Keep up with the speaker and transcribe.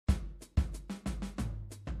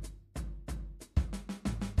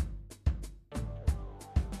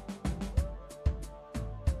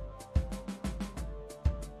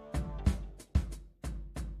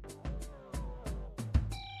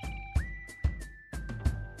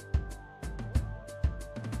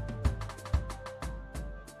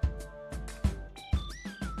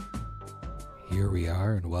here we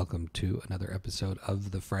are, and welcome to another episode of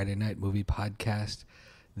the Friday Night Movie Podcast.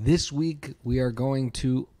 This week, we are going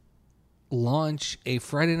to launch a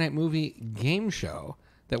Friday Night Movie game show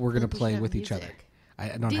that we're going to play with each other. I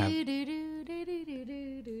don't have... Is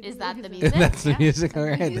that the music? That's the music? All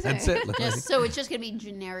right, that's it. So it's just going to be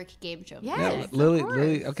generic game show music. Yeah,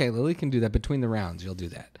 Lily, okay, Lily can do that. Between the rounds, you'll do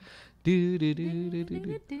that.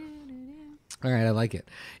 All right, I like it.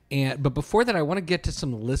 But before that, I want to get to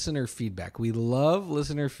some listener feedback. We love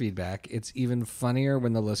listener feedback. It's even funnier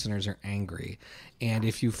when the listeners are angry. And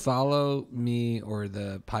if you follow me or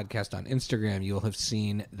the podcast on Instagram, you'll have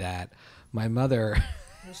seen that my mother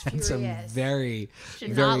had some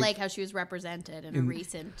Did not like how she was represented in a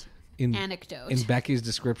recent anecdote. In Becky's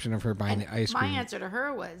description of her buying the ice cream. My answer to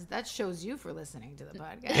her was, that shows you for listening to the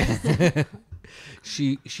podcast.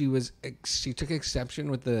 She took exception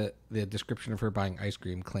with the description of her buying ice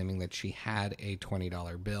cream, claiming that she had a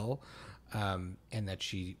 $20 bill, and that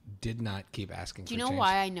she did not keep asking for change. Do you know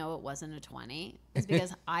why I know it wasn't a 20? It's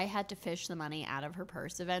because I had to fish the money out of her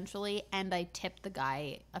purse eventually, and I tipped the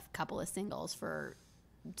guy a couple of singles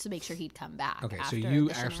to make sure he'd come back. Okay, so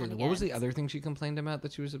you actually, what was the other thing she complained about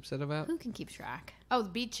that she was upset about? Who can keep track? Oh, the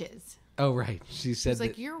beaches. Oh, right. She said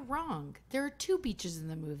like, you're wrong. There are two beaches in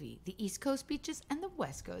the movie. The East Coast beaches and the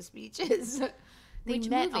West Coast beaches. They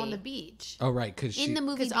met on the beach. Oh, right. In the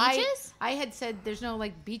movie Beaches? I had said there's no,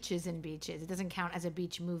 like, beaches in beaches. It doesn't count as a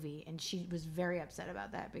beach movie. And she was very upset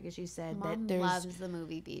about that because she said Mom that there's loves the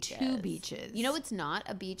movie Beaches. two beaches. You know it's not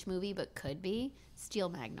a beach movie but could be? Steel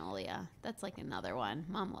Magnolia. That's like another one.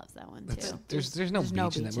 Mom loves that one too. There's no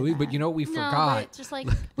beach in that movie, but you know what we forgot? But just like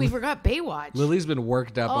we forgot Baywatch. Lily's been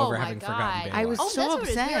worked up over having forgotten Baywatch. I was so upset.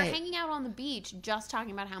 upset. We were hanging out on the beach just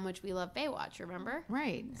talking about how much we love Baywatch, remember?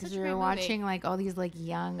 Right. Because we were watching like all these like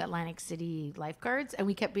young Atlantic City lifeguards, and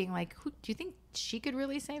we kept being like, do you think she could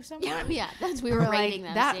really save someone? Yeah, we were rating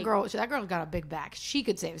like, them. That girl got a big back. She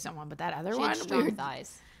could save someone, but that other she one, had strong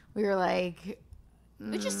thighs. We were like,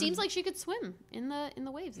 it just seems like she could swim in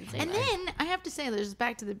the waves and save And then I have to say, there's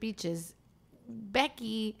back to the beaches.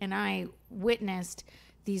 Becky and I witnessed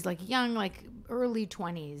these like young, like early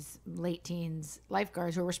 20s, late teens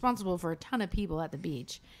lifeguards who are responsible for a ton of people at the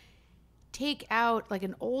beach take out like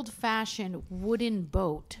an old-fashioned wooden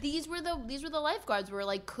boat. These were the lifeguards. Were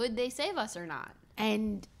like, could they save us or not?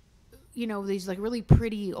 And you know, these like really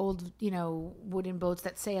pretty old, you know, wooden boats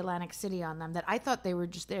that say Atlantic City on them that I thought they were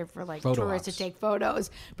just there for like tourists to take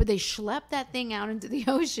photos, but they schlepped that thing out into the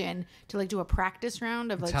ocean to like do a practice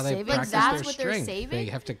round of like saving. Like that's what they're saving.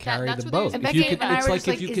 They have to carry the boat. It's like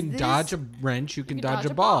if you can dodge a wrench, you can dodge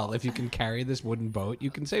a ball. If you can carry this wooden boat,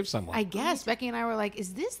 you can save someone. I guess Becky and I were like,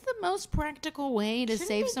 is this the most practical way to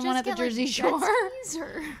save someone at the Jersey Shore?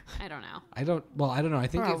 I don't know. I don't know. I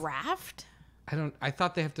think a raft. I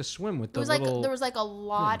thought they have to swim with the little... There was like a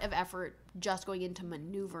lot of effort just going into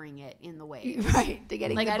maneuvering it in the waves. Right. To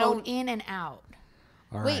getting the boat in and out.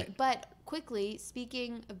 All Wait, right. but quickly,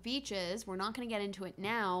 speaking of beaches, we're not going to get into it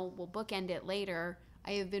now. We'll bookend it later.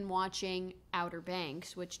 I have been watching Outer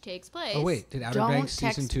Banks, which takes place... Oh, wait. Did Outer Banks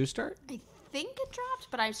Season 2 start? I think it dropped,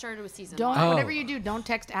 but I started with Season 1. Whatever you do, don't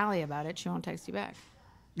text Allie about it. She won't text you back.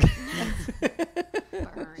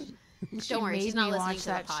 Don't worry, she's not listening to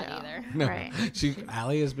the pod either. No, right.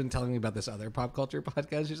 Allie has been telling me about this other pop culture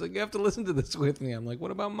podcast. She's like, you have to listen to this with me. I'm like,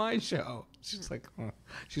 what about my show? She's like,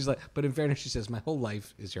 but in fairness, she says, my whole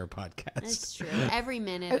life is your podcast. That's true. Every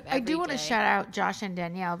minute of every I do want day. to shout out Josh and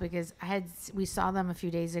Danielle because we saw them a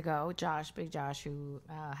few days ago. Big Josh, who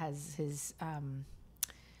has his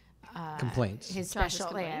complaints. His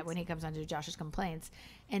special, when he comes on to Josh's Complaints.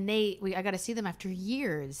 And I got to see them after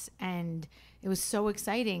years, and it was so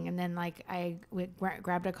exciting. And then we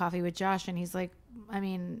grabbed a coffee with Josh, and he's like, I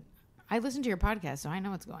mean, I listen to your podcast, so I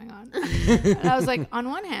know what's going on. And I was like, on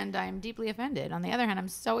one hand, I'm deeply offended. On the other hand, I'm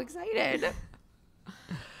so excited.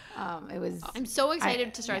 I'm so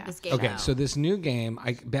excited to start this game. Okay, so this new game,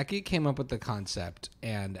 Becky came up with the concept,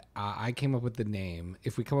 and I came up with the name.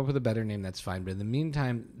 If we come up with a better name, that's fine. But in the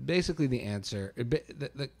meantime, basically the answer,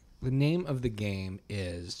 the name of the game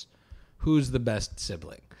is Who's the Best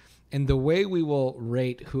Sibling? And the way we will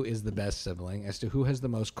rate who is the best sibling as to who has the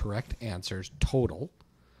most correct answers total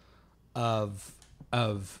of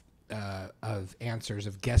answers,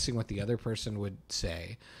 of guessing what the other person would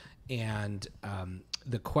say. And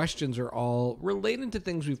the questions are all related to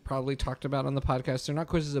things we've probably talked about on the podcast. They're not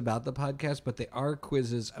quizzes about the podcast, but they are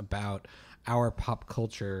quizzes about our pop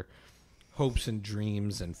culture hopes and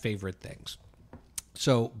dreams and favorite things.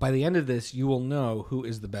 So by the end of this, you will know who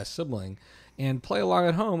is the best sibling, and play along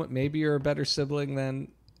at home. Maybe you're a better sibling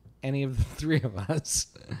than any of the three of us.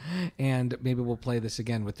 And maybe we'll play this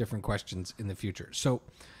again with different questions in the future. So,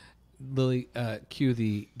 Lily, cue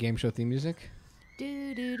the game show theme music.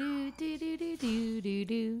 Do do do do do do do do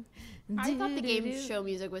do. I thought the game show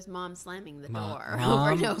music was mom slamming the door Mom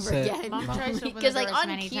over and over said- again. Mom tries to open the Because door like as on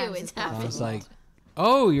many cue, times it's as possible. I was happening. like,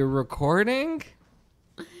 oh, you're recording?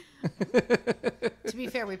 To be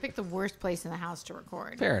fair, we picked the worst place in the house to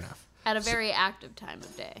record. Fair enough. At a very active time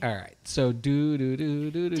of day. All right. So do do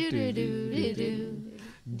do do do Do do do do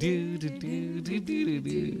do do do do do do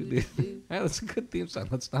do do. That's a good theme song.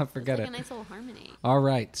 Let's not It's forget like it. a nice little harmony. All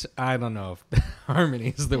right. I don't know if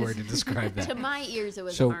harmony is the word to describe To that. my ears, it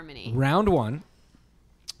was So harmony. round one,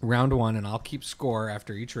 and I'll keep score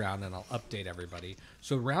after each round, and I'll update everybody.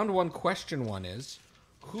 So round one, question one is,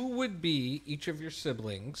 who would be each of your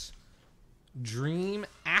siblings' dream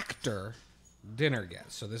actor dinner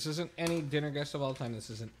guest? So this isn't any dinner guest of all time. This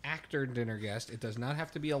is an actor dinner guest. It does not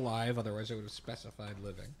have to be alive, otherwise I would have specified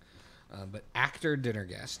living. But actor dinner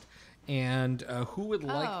guest. And who would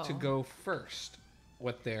like to Oh. go first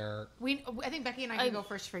with their... I think Becky and I can go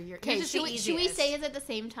first for your. Okay, yours is the should we easiest. say it at the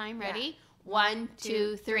same time? Ready? Yeah. 1,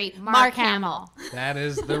 2, 3. Mark Mark Hamill. Hamill. That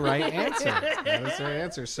is the right answer. That is the right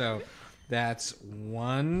answer. So that's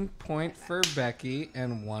 1 point for Becky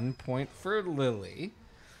and 1 point for Lily.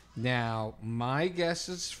 Now, my guess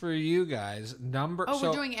is for you guys. We're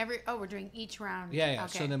doing each round. Yeah.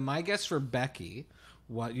 Okay. So then my guess for Becky,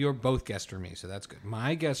 you're both guessed for me, so that's good.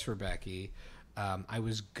 My guess for Becky, I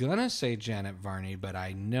was gonna say Janet Varney, but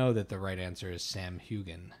I know that the right answer is Sam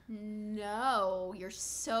Hugan. No, you're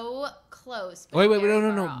so close. but Wait, very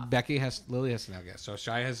no. far off. Lily has to now guess. So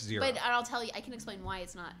Shai has 0. But I'll tell you, I can explain why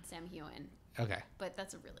it's not Sam Heughan. Okay. But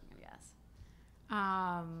that's a really good guess.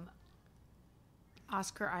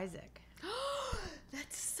 Oscar Isaac.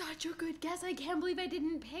 That's such a good guess. I can't believe I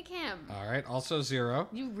didn't pick him. All right. Also 0.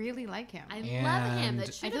 You really like him. I love him. That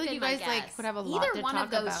And- should I feel have like been you my guys, guess. like, would have a lot Either to one talk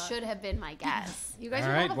of those about. should have been my guess. You guys All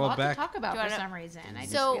would right, have a well, lot Beck- to talk about Do you for wanna- some reason. I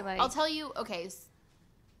just So feel like I'll tell you. Okay.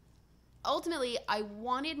 Ultimately, I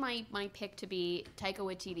wanted my pick to be Taika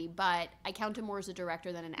Waititi, but I count him more as a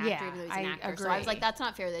director than an actor, Yeah, even though he's an I actor. So I was agree. like, that's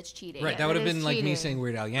not fair. That's cheating. Right, Yeah, that would it have is been like me cheating. saying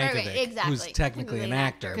Weird Al Right, Yankovic, exactly. who's technically an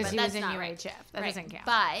actor. because but he that's was in not UHF. That Right. doesn't count.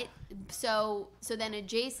 But so then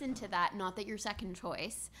adjacent to that, not that your second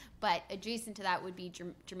choice, but adjacent to that would be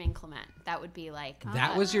Jermaine Clement. That would be like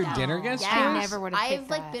That was your dinner guest yeah. I choice? never would have I've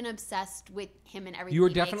picked like that. been obsessed with him and everything. You were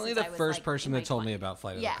he makes definitely since the I was, first like, person in that my told me 20s. about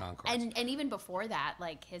Flight of Yeah, the Conchords. and even before that,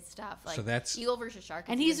 like his stuff, like So that's- Eagle versus Shark,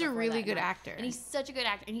 And is he's even a before really that, good and actor. and he's such a good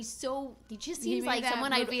actor, and he just He seems made like that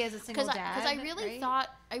someone movie as a single because I dad, really right? thought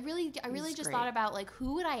I really He's just great. thought about like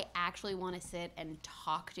who would I actually want to sit and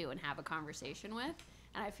talk to and have a conversation with,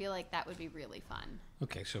 and I feel like that would be really fun.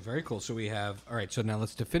 Okay, so very cool. So we have, all right, so now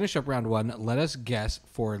to finish up round one, let us guess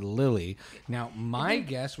for Lily. Now, my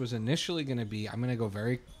guess was initially going to be, I'm going to go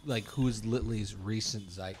very, like, who's Lily's recent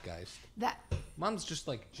zeitgeist? that Mom's just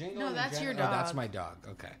like jingling. No, and that's your Oh, that's dog. my dog.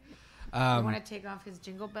 Okay. you want to take off his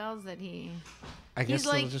jingle bells that he. I guess He's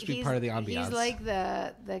it'll like just be he's- part of the ambiance. He's like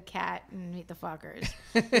the cat in Meet the Fockers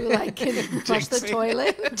who like can flush the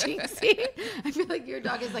toilet. Jinxie. I feel like your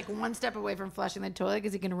dog is like one step away from flushing the toilet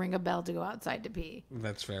because he can ring a bell to go outside to pee.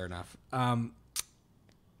 That's fair enough.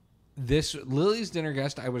 This Lily's dinner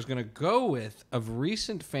guest, I was going to go with of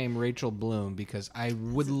recent fame, Rachel Bloom, because I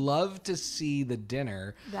would love to see the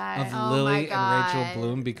dinner That- of Oh my Lily and God. Rachel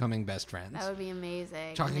Bloom becoming best friends. That would be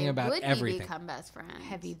amazing. Talking And they about would everything. become best friends.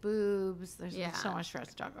 Heavy boobs. There's Yeah. so much for us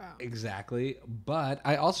to talk about. Exactly. But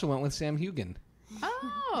I also went with Sam Hugan.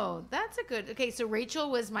 Oh, that's a good. Okay, so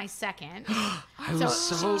Rachel was my second. I was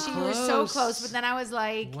so she close. was so close, but then I was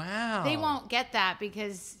like, Wow. they won't get that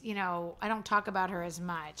because I don't talk about her as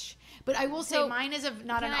much. But I will say, So, mine is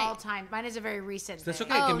not an can I- all-time. Mine is a very recent. That's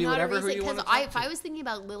thing. okay. It can be not a whatever who recent- you want to 'cause talk if to. I was thinking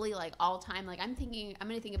about Lily like all time, like I'm going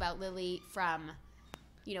to think about Lily from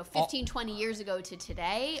 15, 20 years ago to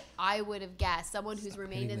today. I would have guessed someone who's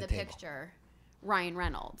remained in hitting the the table. picture. Ryan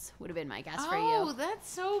Reynolds would have been my guess for Oh, you. that's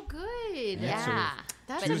so good. Yeah, so Yeah.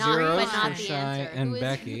 That's but Two a not, zeros but not for the Shai answer. and Who is-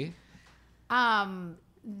 Becky.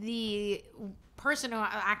 The person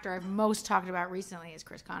actor I've most talked about recently is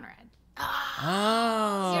Chris Conrad.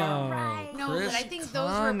 Oh, You're right. No, but I think those were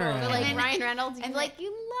both- Conrad. But like And then- Ryan Reynolds, and you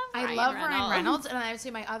love I Ryan love Reynolds. Ryan Reynolds, and I would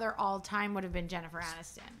say my other all-time would have been Jennifer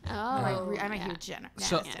Aniston. Oh, I'm a yeah. huge Jennifer.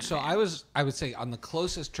 So, Aniston so fan. I would say on the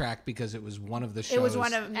closest track because it was one of the shows. It was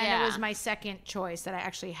one of, and Yeah. it was my second choice that I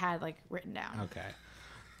actually had like written down. Okay.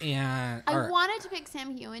 And I all right. wanted to pick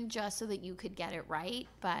Sam Heughan just so that you could get it right,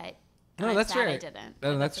 but No, I'm that's sad I right. didn't.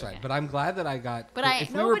 No, but that's okay. fine. But I'm glad that I got. But I-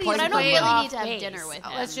 if we were Nobody's But I playing don't way really off need to have base. dinner with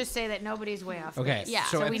him. Let's just say that nobody's way off. Okay, base. Yeah,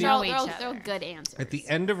 so so at we the- know they're each all other. good answers. At the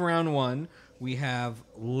end of round 1, we have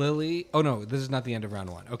Lily. Oh no, this is not the end of round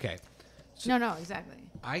 1. Okay, No, exactly.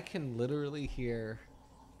 I can literally hear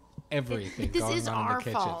everything. This going is on in our the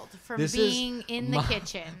kitchen. fault from This is being in the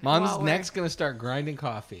kitchen. Mom's while we're- next gonna start grinding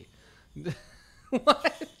coffee.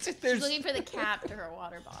 What? She's looking for the cap to her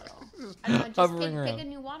water bottle. I don't know, just Hovering pick around. a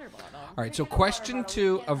new water bottle. All right, so question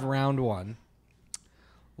 2 of round 1: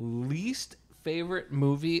 least favorite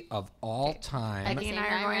movie of all time. Becky and Same I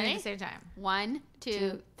time, are going ready? at the same time. 1,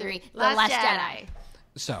 2, 3. The Last Last Jedi. Jedi.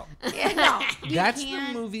 So Yeah, no, you that's the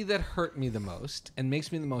can't- movie that hurt me the most and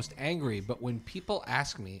makes me the most angry. But when people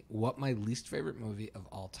ask me what my least favorite movie of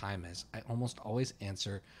all time is, I almost always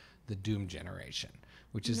answer The Doom Generation,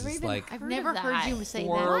 which is this like I've heard never of heard that. you say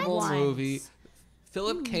horrible that once. movie.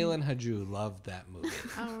 Philip Kalan Haju loved that movie.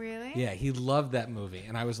 Oh, really? Yeah, he loved that movie,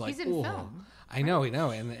 and I was like, He's in "Ooh." film. I know,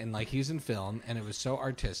 and like he's in film, and it was so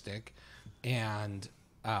artistic, and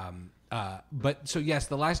but so yes,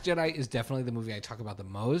 The Last Jedi is definitely the movie I talk about the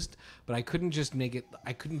most, but I couldn't just make it.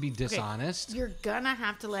 I couldn't be dishonest. You're gonna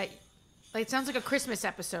have to let. Like, it sounds like a Christmas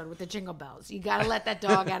episode with the jingle bells. You gotta let that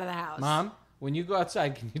dog out of the house. Mom, when you go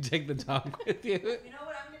outside, can you take the dog with you? You know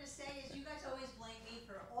what I'm going to say is you guys always blame me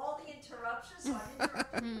for all the interruptions, so I'm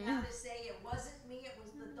interrupting now to say it wasn't me, it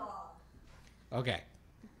was the dog. Okay.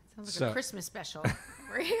 Sounds like So- a Christmas special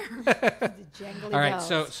over here. The jangly All right.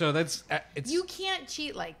 bells. So that's it's. You can't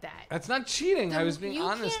cheat like that. That's not cheating. I was being you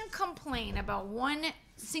honest. can't complain about one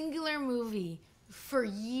singular movie for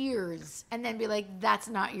years and then be like, that's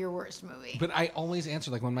not your worst movie. But I always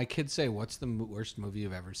answer like when my kids say, "What's the worst movie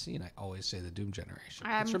you've ever seen?" I always say The Doom Generation.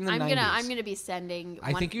 It's from the 90s. I'm gonna be sending.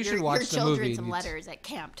 I think you should your watch the children movie some and you'd- letters at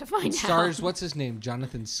camp to find It stars out. what's his name?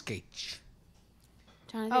 Jonathan Sketch.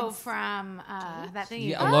 Oh, from that thing.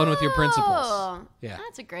 Yeah, Alone with Your Principals. Oh, Yeah.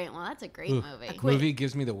 that's a great one. That's a great Ooh, movie. movie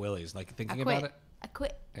gives me the willies. Like thinking about it. I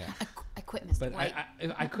quit. Yeah. I quit, Mr. But White.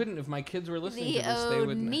 I couldn't if my kids were listening The to this. They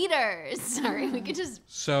wouldn't. Oneaters. Sorry, we could just do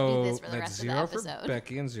So this for the that's rest of the 0 for episode.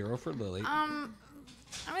 Becky and 0 for Lily. I'm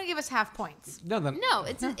gonna give us half points. no, No,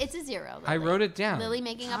 it's a 0. Lily. I wrote it down. Lily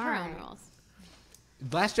making up her own Alright. rules.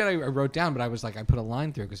 Last Jedi I wrote down, but I was like, I put a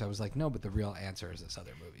line through because I was like, no, but the real answer is this other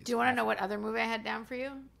movie. Do you want to know what other movie I had down for you?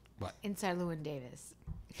 What? Inside Llewyn Davis.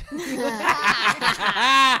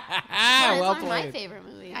 Ah, It's well one of my played. favorite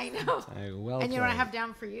movies. I know. Well And you know what I played. have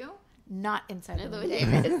down for you? Not Inside Louis Llewyn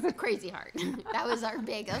Davis. Davis, Crazy Heart. That was our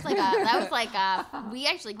big. That was like we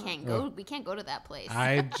actually can't go. We can't go to that place.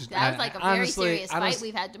 I just, That was like a very honestly, serious fight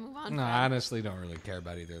we've had to move on No, from. I honestly don't really care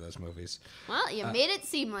about either of those movies. Well, you made it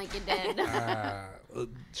seem like you did.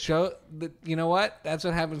 You know what? That's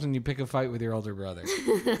what happens when you pick a fight with your older brother.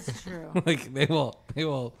 It's true. Like they will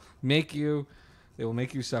make you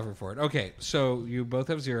suffer for it. Okay, so you both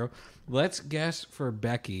have 0. Let's guess for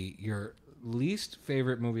Becky your least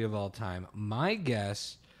favorite movie of all time. My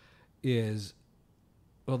guess is,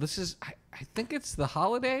 well, this is I think it's The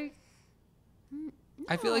Holiday.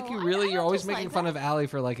 I feel like No, you're I always just making like fun that. of Allie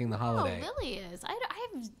for liking The Oh, Holiday. Lily is. I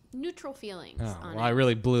have neutral feelings Oh, on well, it. I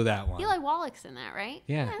really blew that one. Eli Wallach's in that, right?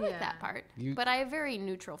 Yeah. I like Yeah. that part. You- But I have very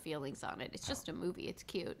neutral feelings on it. It's just a movie. It's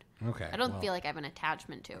cute. Okay, I don't well, feel like I have an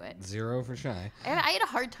attachment to it. 0 for Shai. I had a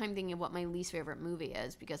hard time thinking of what my least favorite movie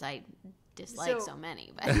is because I dislike So- so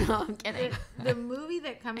many. But no, I'm kidding. The movie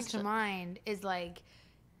that comes to Actually- mind is like,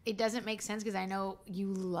 it doesn't make sense because I know you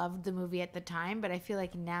loved the movie at the time, but I feel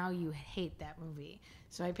like now you hate that movie.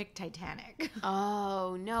 So I picked Titanic.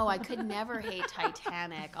 Oh no, I could never hate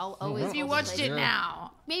Titanic. I'll always. If you hold watched it. it Sure.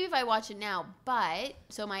 now, Maybe if I watch it now, but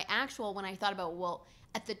so my actual when I thought about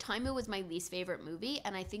at the time it was my least favorite movie,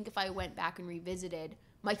 and I think if I went back and revisited,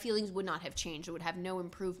 my feelings would not have changed. It would have no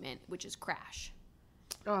improvement, which is Crash.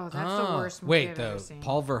 oh, that's the worst movie Wait, I've the ever seen.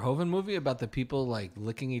 Paul Verhoeven movie about the people like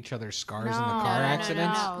licking each other's scars in the No, car no,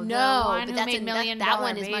 accidents? no. The No, one but who that's made that Million that Dollar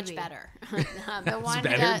one is much Baby. better. The one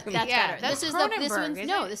better? That's yeah, better. that's This is Cronenberg, this one's isn't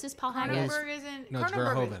no. it? This is Paul Haggis. Cronenberg isn't. No, it's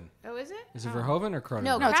Cronenberg Verhoeven. Oh, is it? Is it Oh. Verhoeven or Cronenberg?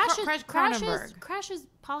 No, No, it's Crash Cronenberg. Crash is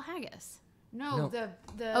Paul Haggis. No, No.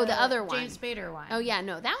 the other one. James Spader one. Oh yeah,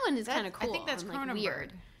 no, that one is That's- kind of cool. I think that's and, Cronenberg. like,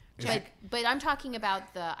 weird. Check. But I'm talking about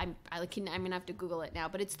I'm gonna have to Google it now.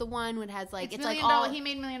 But it's the one that has like It's like Million all. Dollar. He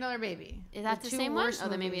made $1 Million Baby. Is that the two same one? worst Oh,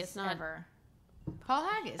 then maybe movies it's not. Ever. Paul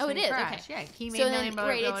Haggis. Oh, it made is. Crash. Okay. Yeah, he made So $1 then, Million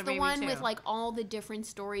right, Dollar it's the Baby one too. with like all the different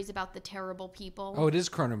stories about the terrible people. Oh, it is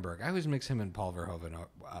Cronenberg. I always mix him and Paul Verhoeven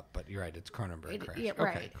up, but you're right. It's Cronenberg. Crash. Yeah, Okay,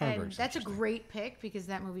 right. And Cronenberg's that's a interesting. great pick because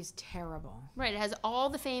that movie's terrible. Right, it has all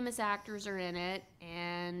the famous actors are in it,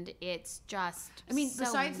 and it's just. I mean, so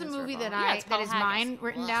besides the movie miserable. that it's that Paul is Haggis. mine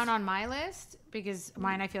written Ugh. down on my list, because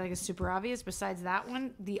mine I feel like is super obvious. Besides that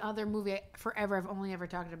one, the other movie forever I've only ever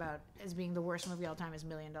talked about as being the worst movie of all time is $1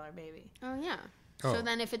 Million Baby. Oh yeah. Oh. So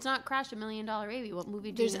then, if it's not Crash, $1 Million Baby, what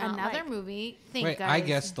movie do There's you not another like? movie. Think, Wait, guys. I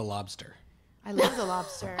guessed The Lobster. I love The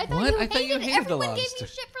Lobster. I thought What? you I thought you hated hated The Everyone gave Lobster. me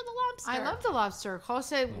shit for The Lobster. I love The Lobster.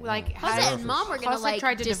 Jose Jose had and Mom were gonna Jose like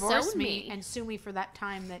tried to divorce disown me and sue me for that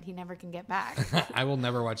time that he never can get back. I will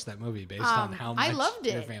never watch that movie based on how much I loved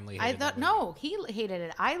it. your family I hated thought that movie. no, he hated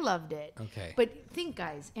it. I loved it. Okay. But think,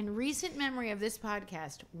 guys, in recent memory of this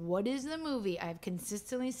podcast, what is the movie I've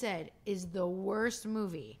consistently said is the worst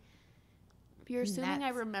movie? You're assuming I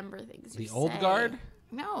That's- remember things. The you Old say. Guard?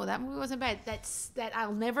 No, that movie wasn't bad. That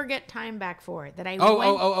I'll never get time back for. That I Oh,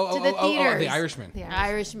 went oh, to the oh, theaters. The Irishman. The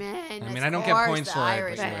Irishman. I mean, of I don't get course, points the for it,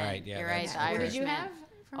 but Irishman. you're right. Yeah, You're right. that's The fair. What Irishman. did you have?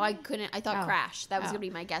 Oh, I couldn't. I thought Oh. Crash. That was Oh. gonna be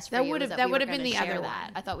my guess for That you. would've- was that we would've were been gonna the share other that.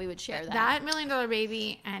 one. I thought we would share that. That $1 Million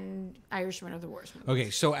Baby and Irishman are the worst movies. Okay,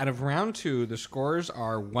 so out of round 2, the scores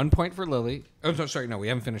are 1 point for Lily. Oh, no, sorry, no, we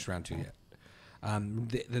haven't finished round 2 yet.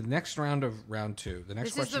 The next round of round 2, the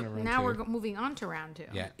next This is question of round now 2, we're moving on to round 2.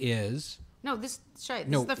 yeah, is No, this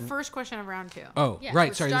No, is the first question of round 2. oh Yeah, right,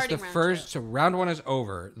 we're sorry, this is the starting round first. 2. So round 1 is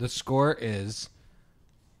over. The score is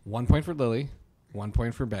 1 point for Lily, 1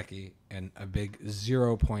 point for Becky, and a big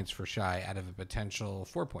 0 points for Shai out of a potential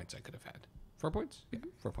 4 points I could have had. 4 points? Yeah,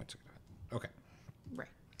 4 points I could have had. Okay, Right.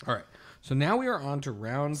 all right. So now we are on to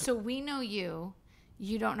round. So we know you.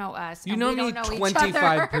 You don't know us. You and know we me don't know each other.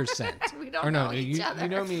 25%. We don't or no, know each you, other. you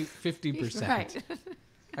know me 50%. Right.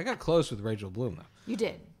 I got close with Rachel Bloom though. You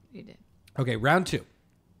did. You did. Okay, round 2.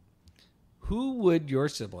 Who would your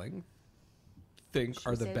sibling think Should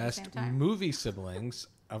are we the say it at the best same time? movie siblings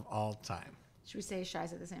of all time? Should we say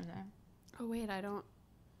Shai's at the same time? Oh wait, I don't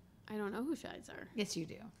know who Shai's are. Yes, you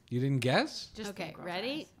do. You didn't guess? Just Okay, think real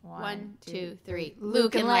ready? fast. 1, 2, 3.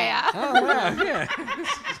 Luke and Leia. Oh wow, yeah.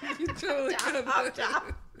 You totally could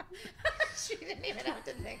have. She didn't even have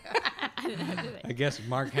to think. I didn't have to think. I guess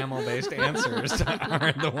Mark Hamill based answers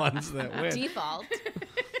are the ones that win. Default.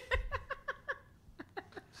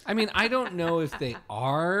 I mean, I don't know if they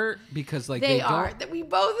are because like They don't. are. That we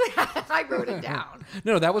both. I wrote it down.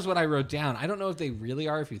 No, that was what I wrote down. I don't know if they really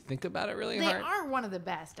are if you think about it really They hard. are one of the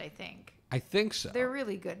best, I think. I think so. They're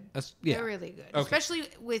really good. Yeah. They're really good, Okay. especially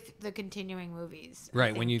with the continuing movies. I Right,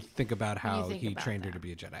 think. when you think about when you how think he about trained her that. to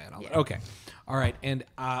be a Jedi and all that. Yeah. Okay. All right. And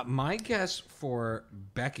my guess for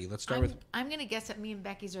Becky, let's start with. I'm gonna guess that me and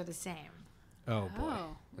Becky's are the same. Oh, boy.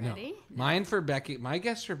 Oh, No. ready? Mine for Becky, my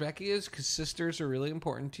guess for Becky is because sisters are really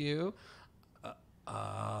important to you.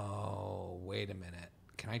 Oh, wait a minute.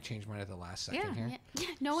 Can I change mine at the last second here? Yeah,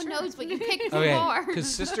 no one knows what you picked Okay, before. because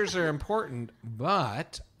sisters are important,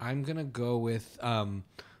 but I'm going to go with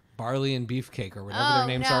Barley and Beefcake or whatever their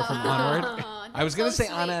names are from Onward. I was going to so say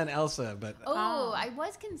Anna sweet. and Elsa, but Oh, I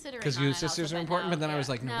was considering because Anna you and sisters Elsa, are important, but then I was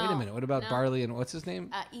like, no, wait a minute. What about no. Barley and what's his name?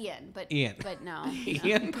 Ian, but Ian. but no,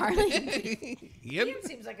 Ian? Barley. Ian? It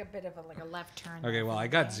seems like a bit of a left turn. Okay, there well, for I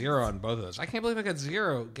the got names. 0 on both of those. I can't believe I got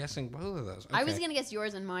 0 guessing both of those. I was Okay. gonna guess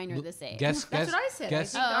yours and mine are the same. Guess, That's guess, what I said.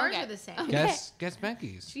 Guess, I think ours okay. are the same. Okay. guess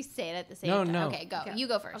Becky's. Should we say it at the same No, time? no. Okay, go. Okay. You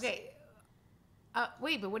go first. Okay.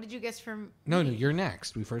 Wait, but what did you guess from? No, me? you're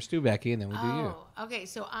next. We first do Becky, and then we do you. Oh, okay.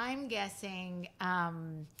 So I'm guessing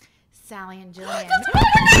Sally and Jillian.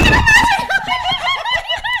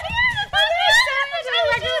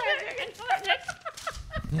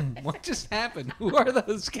 What just happened? Who are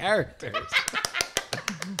those characters?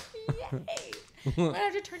 Yay! I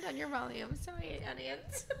have to turn down your volume. Sorry,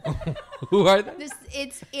 audience. Who are they?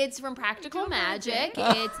 It's from Practical Magic.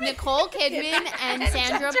 It's Nicole Kidman and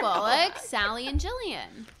Sandra Bullock, Sally and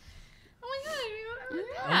Jillian. Oh my god!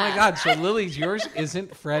 Oh my God! So Lily's yours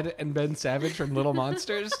isn't Fred and Ben Savage from Little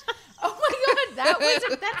Monsters? Oh my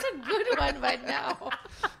god! That's a good one, but no.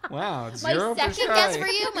 Wow, it's My 0 second for guess Shai. for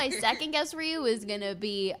you. My second guess for you is gonna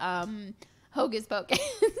be Hocus Pocus.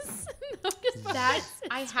 Hocus That's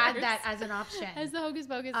I had Sisters. that as an option. As the Hocus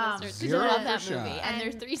Pocus sisters. 0 Because I love that for movie. Shai. And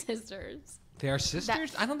there's And- 3 sisters. They are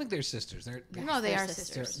sisters? I don't think they're sisters. They're No, they They're are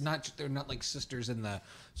sisters. sisters. they're not like sisters in the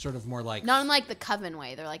sort of more like Not in like the Coven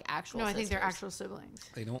way. They're like actual No, I sisters. think they're actual siblings.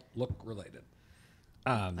 they don't look related.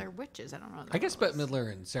 They're witches. I don't know. I guess Bette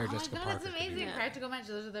Midler and Sarah Oh my Jessica god, Parker. that's could be amazing! there. Practical Magic.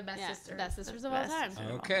 Those are the best Yeah, sisters. best sisters of The all best time. sisters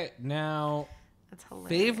of all Okay, now That's hilarious.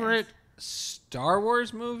 favorite Star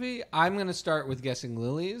Wars movie? I'm going to start with guessing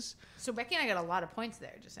Lily's. So Becky and I got a lot of points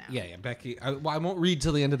there just now. Yeah, Becky. I won't read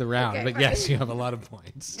till the end of the round, Okay, but yes, right. you have a lot of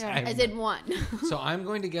points. Yeah. I'm- As in one. so I'm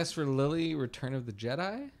going to guess for Lily, Return of the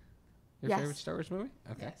Jedi. Your Yes. favorite Star Wars movie?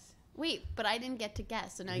 Okay. Yes. Wait, but I didn't get to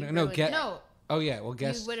guess. So now you No, ruined get- it. No. Oh yeah, well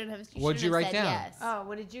guess. You wouldn't have. What'd you shouldn't write have down? said Yes. Oh,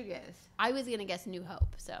 what did you guess? I was gonna guess New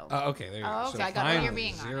Hope. So Okay, there you go. Oh, So okay, I got it. finally, You're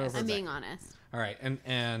being 0 honest. for I'm Becky. being honest. All right,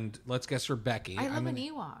 and let's guess for Becky. I love I'm an gonna,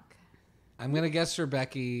 Ewok. I'm gonna guess for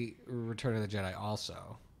Becky Return of the Jedi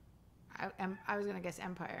also. I was gonna guess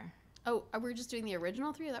Empire. Oh, are we just doing the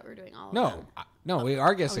original 3? I thought we were doing all of them. No, we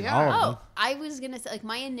are guessing yeah. all of Oh, them. I was gonna say like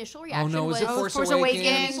my initial Oh reaction no, was it was Force Awakens.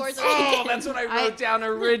 Awakens? Force Oh, Awakens. that's what I wrote down I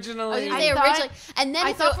was originally. gonna say I thought- originally, and then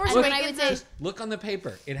I thought Force and then I would Awakens say Look on the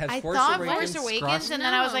paper. It has I Force thought Awakens. Force Awakens, crossed- and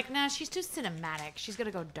then I was No. like, nah, she's too cinematic. She's gonna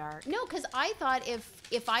go dark. no, because I thought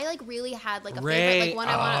if I like really had like a Rey, favorite, like one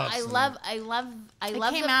I want, awesome. I love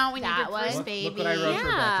It came the, out when you that did one. First Look Baby. what I wrote for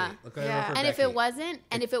Yeah. Becky. Look what I Yeah. wrote for And if Becky.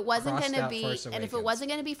 it wasn't crossed gonna out be, Force and if it Awakens. wasn't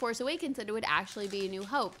gonna be Force Awakens, then it would actually be A New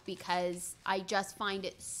Hope because I just find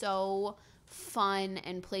it so fun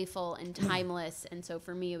and playful and timeless, and so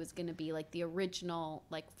for me it was gonna be like the original,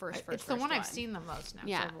 like first. It's the one I've seen the most now.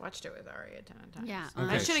 Yeah. So I've watched it with Ari a ton of times. Yeah. I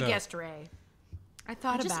Okay, should have so- guessed Ray. I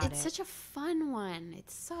thought about It's it. such a fun one.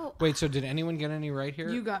 It's so. Wait, so did anyone get any right here?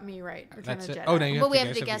 You got me right. Return That's of the it. Jedi. Oh, now you have But to we guess.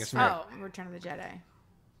 have to you guess me right. Oh, Return of the Jedi.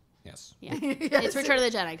 Yes. Yeah, it's Return of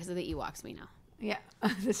the Jedi because of the Ewoks. We know Yeah,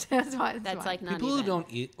 that's why. that's like not People who even. don't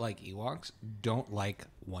eat like Ewoks don't like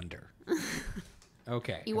Wonder.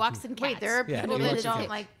 Okay. Ewoks and cats. Wait, there are Yeah, people Ewoks that and don't cats.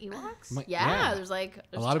 like Ewoks. Yeah, there's like a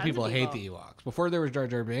there's lot of tons people hate people. the Ewoks. Before there was Jar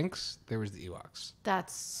Jar Binks, there was the Ewoks.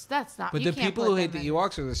 That's not. But you the can't people put who hate them the in-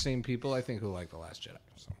 Ewoks are the same people I think who like the Last Jedi.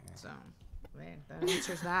 So. That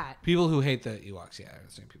answers that. People who hate the Ewoks, yeah, are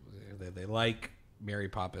the same people. They like Mary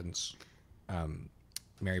Poppins,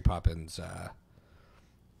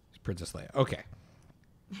 Princess Leia. Okay.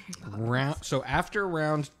 So after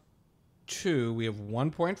round 2, we have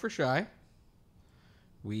 1 point for Shai.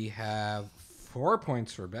 We have 4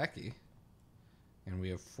 points for Becky, and we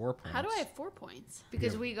have 4 points. How do I have 4 points?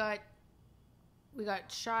 Because Yeah. we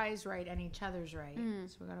got Shai's right and each other's right,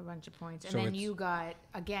 so we got a bunch of points. And So then it's- you got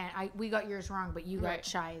we got yours wrong, but you got Right.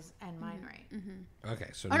 Shai's and mine right.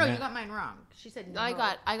 Okay, so Oh no, now- you got mine wrong. She said no.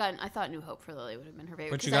 I thought New Hope for Lily would have been her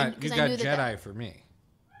favorite. But you 'cause I- got 'cause I Jedi knew that for me.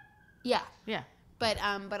 Yeah, Yeah. but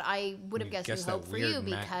I would have You guessed guessed New that Hope for you weird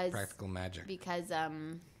because practical magic.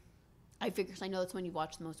 I figured I know that's when you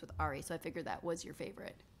watched the most with Ari, so I figured that was your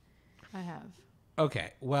favorite. I have.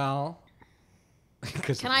 Okay, well,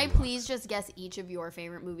 Can I please just guess each of your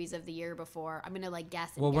favorite movies of the year before I'm gonna like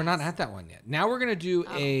guess? And Well, we're not guess. at that one yet. Now we're gonna do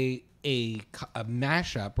a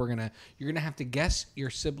mashup. You're gonna have to guess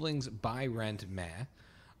your siblings by rent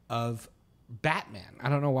of Batman. I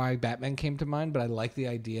don't know why Batman came to mind, but I like the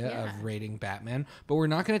idea Yeah. of rating Batman. But we're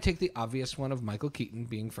not gonna take the obvious one of Michael Keaton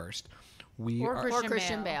being first. Or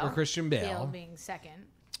Christian Bale. Or Christian Bale. being second.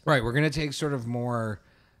 Right, we're going to take sort of more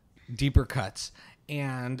deeper cuts.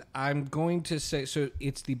 And I'm going to say, so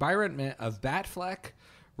it's the by rent of Batfleck,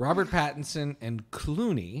 Robert Pattinson, and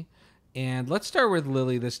Clooney. And let's start with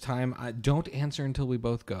Lily this time. Don't answer until we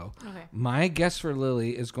both go. Okay. My guess for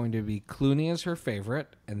Lily is going to be Clooney as her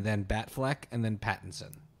favorite, and then Batfleck, and then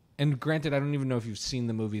Pattinson. And granted, I don't even know if you've seen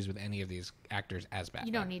the movies with any of these actors as Batman.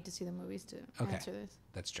 You don't need to see the movies to answer this.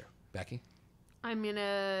 That's true. Becky? I'm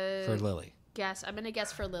gonna For Lily. guess. I'm gonna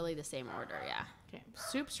guess for Lily the same order. Yeah. Okay.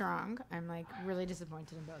 Soup's wrong. I'm like really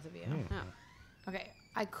disappointed in both of you. Oh. Okay.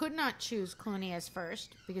 I could not choose Clooney as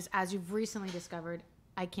first because, as you've recently discovered,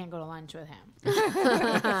 I can't go to lunch with him.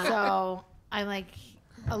 So I'm like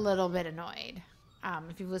a little bit annoyed.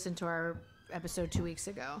 If you've listened to our episode 2 weeks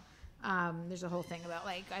ago, there's a whole thing about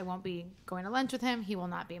like I won't be going to lunch with him. He will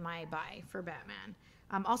not be my buy for Batman.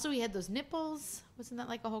 Also, he had those nipples. Wasn't that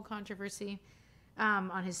like a whole controversy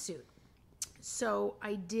on his suit? So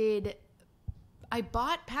I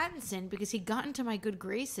bought Pattinson because he got into my good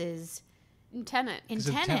graces And Tenet. in 'Cause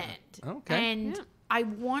of Tenet. Tenet. Okay. And Yeah. I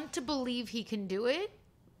want to believe he can do it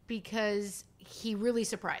because he really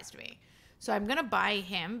surprised me. So I'm going to buy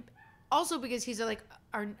him. Also because he's like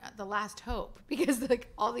the last hope. Because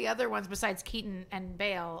like all the other ones besides Keaton and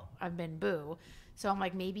Bale have been boo. So I'm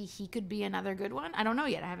like, maybe he could be another good one. I don't know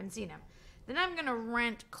yet. I haven't seen him. Then I'm going to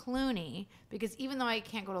rent Clooney because even though I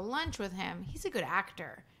can't go to lunch with him, he's a good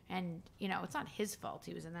actor. And, you know, it's not his fault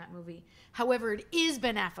he was in that movie. However, it is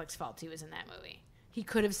Ben Affleck's fault he was in that movie. He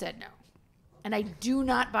could have said no. And I do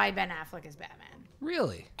not buy Ben Affleck as Batman.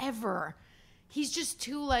 Really? Ever. He's just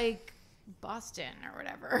too, like, Boston or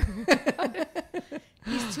whatever.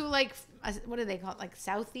 He's too, like, what do they call it? Like,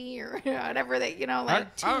 Southie or whatever they, you know,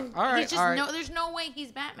 like, too. all right, he's just all right. no, there's no way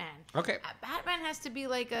he's Batman. Okay. Batman has to be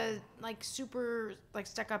like a, like, super, like,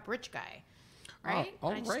 stuck-up rich guy. Right?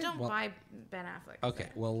 all I just right, don't well- buy Ben Affleck. Okay,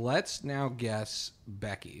 well, let's now guess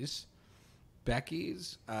Becky's.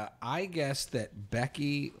 I guess that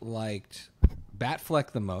Becky liked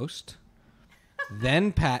Batfleck the most,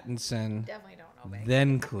 then Pattinson, Definitely don't know Becky.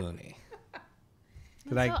 then Clooney.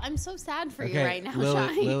 I'm so sad for you right now,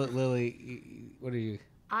 Shai. Lily, what are you?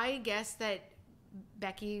 I guess that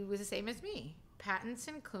Becky was the same as me.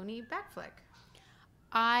 Pattinson, Clooney, Batfleck.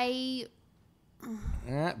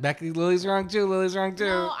 Becky, Lily's wrong too.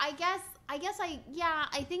 No,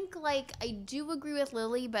 I think like I do agree with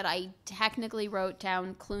Lily, but I technically wrote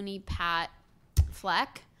down Clooney, Pat,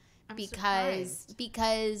 Fleck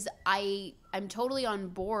because I'm totally on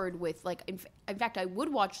board with like in fact I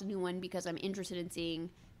would watch the new one because I'm interested in seeing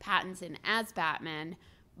Pattinson as Batman,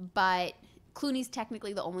 but Clooney's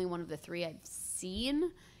technically the only one of the three I've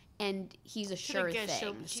seen, and he's a sure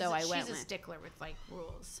thing. So I went She's a with stickler with like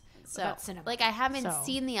rules. So like I haven't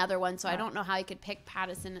seen the other one, so I don't know how I could pick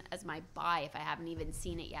Pattinson as my buy if I haven't even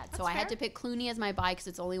seen it yet. So I had to pick Clooney as my buy because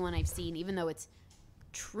it's the only one I've seen, even though it's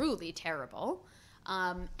truly terrible.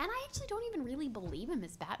 And I actually don't even really believe him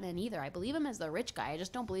as Batman either. I believe him as the rich guy. I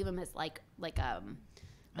just don't believe him as like a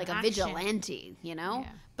vigilante, you know? Yeah.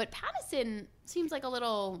 But Pattinson seems like a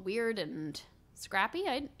little weird and scrappy.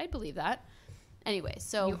 I'd believe that. Anyway,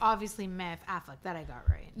 so You obviously met Affleck. That I got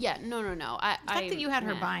right. yeah, no. The fact that you had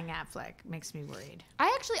her buying Affleck makes me worried.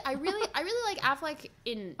 I really like Affleck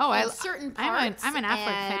in certain I'm parts. an Affleck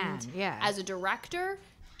and fan. Yeah. As a director,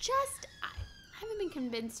 I haven't been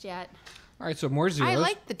convinced yet. All right, so more zeros. I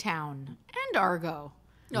like The Town and Argo,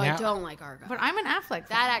 No, Now- I don't like Argo. but I'm an Affleck fan.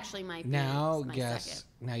 That actually might be Now my guess. second.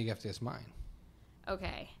 Now you have to guess mine.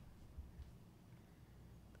 Okay.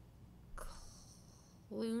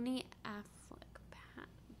 Clooney, Affleck, Pat.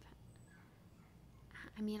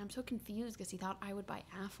 I mean, I'm so confused because he thought I would buy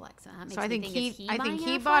Affleck, so that makes So I me think think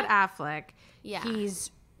he bought Affleck. Yeah.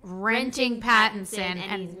 He's renting Pattinson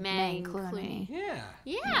and he's marrying marrying Clooney. Yeah.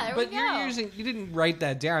 Yeah, there But we go. you didn't write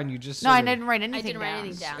that down. You just No, I sort of- didn't write anything I didn't down. write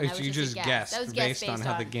anything down. Oh, That so was you just a guess. guessed That was based on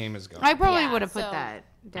how the game is going. I probably Yeah, would have put so, that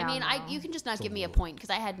down. I mean, though. you can just not give me a little- point because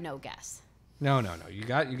I had no guess. No. You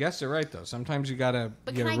guessed it right though. Sometimes you gotta.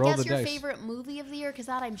 But you can gotta I roll guess the your dice. favorite movie of the year? Because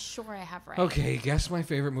that I'm sure I have right. Okay, guess my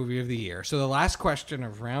favorite movie of the year. So the last question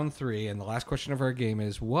of round 3 and the last question of our game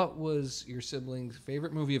is: what was your sibling's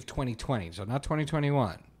favorite movie of 2020? So not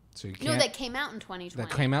 2021. So you can't. No, that came out in 2020.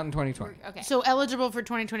 that came out in 2020. Okay. So eligible for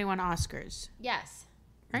 2021 Oscars. Yes.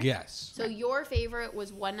 Right? Yes. So your favorite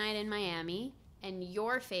was One Night in Miami, and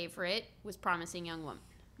your favorite was Promising Young Woman.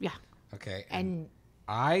 Yeah. Okay. And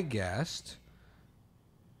I guessed.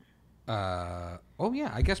 I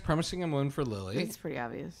guessed Promising Young Woman for Lily, it's pretty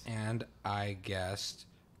obvious. and I guessed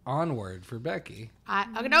Onward for Becky.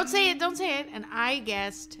 Okay, don't say it. And I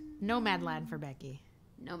guessed Nomadland for Becky.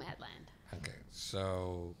 Nomadland. Okay,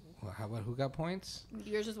 so how about who got points?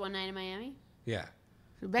 Yours was One Night in Miami? Yeah.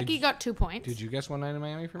 So Becky got 2 points. Did you guess One Night in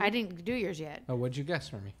Miami for me? I didn't do yours yet. Oh, what'd you guess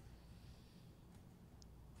for me?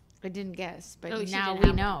 I didn't guess, but Oh, she now didn't we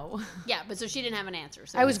have know. Yeah, but so she didn't have an answer.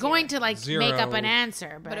 So I was zero. going to like make up Zero. an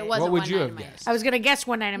answer, but, But it wasn't What would One you Night have in Miami. guessed? I was gonna guess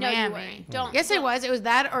One Night in No, you Miami. weren't. Don't. Yes, it was. It was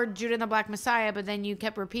that or Judah and the Black Messiah. But then you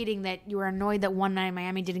kept repeating that you were annoyed that One Night in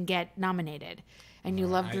Miami didn't get nominated, and you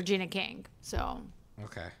loved Regina King. So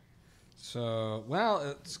Okay.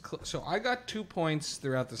 So, so I got 2 points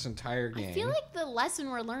throughout this entire game. I feel like the lesson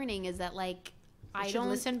we're learning is that like I should don't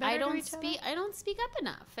listen better I to don't each speak I don't speak up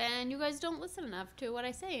enough, and you guys don't listen enough to what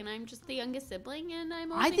I say, and I'm just the youngest sibling, and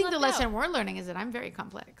I'm. I think the left lesson out. we're learning is that I'm very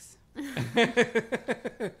complex,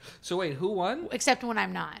 So wait, who won? except when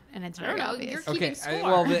I'm not, and it's I don't very know. obvious. You're Okay, keeping score.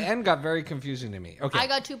 well, the end got very confusing to me. Okay, I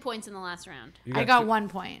got 2 points in the last round. You I got two- 1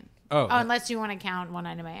 point. Oh, Unless you want to count One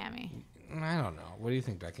Night in Miami. I don't know. What do you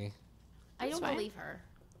think, Becky? I don't fine. believe her.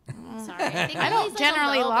 Sorry, I think I don't Lily's, like, a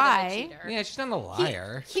generally little bit of a lie. cheater. Yeah, she's not a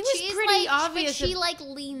liar. He was She's pretty like, obvious. But she like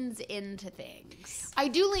leans into things. I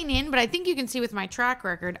do lean in, but I think you can see with my track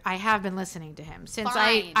record, I have been listening to him since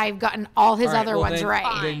Fine. I've gotten all his All right, other well, ones then,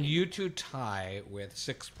 right. Then you two tie with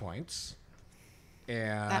 6 points.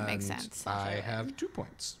 And That makes sense. I have 2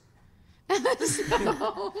 points.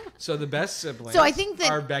 So the best siblings So I think that-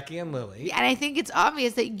 are Becky and Lily. And I think it's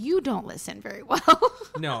obvious that you don't listen very well.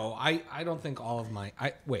 No, I don't think all of my...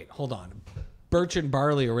 Wait, hold on. Birch and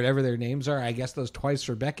Barley or whatever their names are, I guess those twice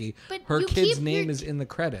for Becky. But Her you kid's keep- name you're- is in the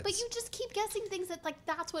credits. But you just keep guessing things that like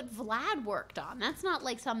that's what Vlad worked on. That's not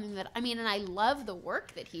like something that I mean, and I love the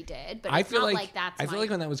work that he did, but it's I feel not like, that's. I feel my- like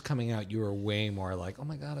when that was coming out, you were way more like, "Oh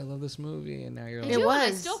my god, I love this movie," and now you're I like, do, and I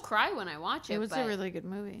was. still cry when I watch it. It was but a really good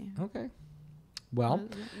movie. "Okay." Well,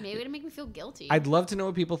 maybe it'll make me feel guilty. I'd love to know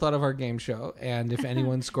what people thought of our game show, and if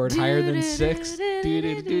anyone scored higher than 6,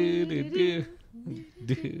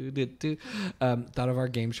 thought of our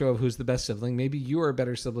game show of who's the best sibling. Maybe you are a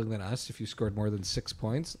better sibling than us. If you scored more than 6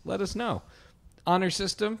 points, let us know. Honor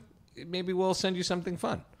system, maybe we'll send you something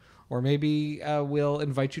fun. or maybe we'll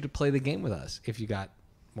invite you to play the game with us if you got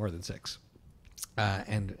more than 6.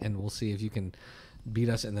 And we'll see if you can beat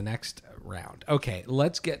us in the next round. Okay,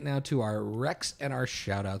 let's get now to our recs and our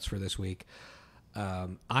shout-outs for this week.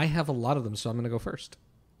 I have a lot of them, so I'm going to go first.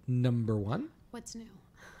 Number 1. What's new?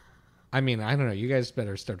 I mean, I don't know. You guys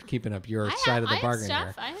better start keeping up your side of the bargain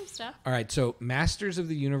here. I have stuff. All right, so Masters of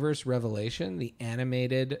the Universe Revelation, the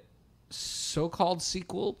animated so-called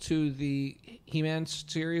sequel to the He-Man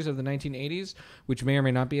series of the 1980s, which may or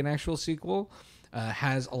may not be an actual sequel,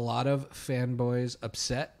 has a lot of fanboys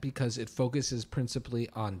upset because it focuses principally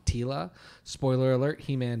on Teela. Spoiler alert,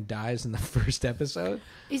 He-Man dies in the first episode.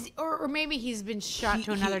 Or maybe he's been shot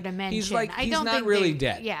to another dimension. He's like, I he's don't not think really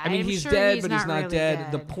dead. Yeah, I mean, I'm he's sure dead, but he's not really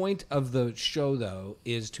dead. The point of the show, though,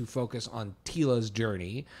 is to focus on Teela's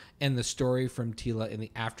journey and the story from Teela in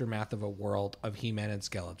the aftermath of a world of He-Man and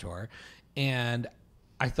Skeletor. And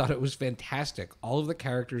I thought it was fantastic. All of the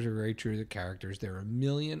characters are very true to the characters. There are a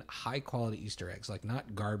million high-quality Easter eggs, like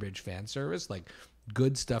not garbage fan service, like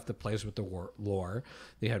good stuff that plays with the lore.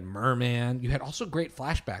 They had Merman. You had also great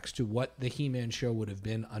flashbacks to what the He-Man show would have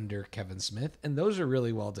been under Kevin Smith, and those are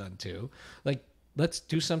really well done, too. Like, let's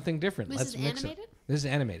do something different. Let's mix animated? it. This is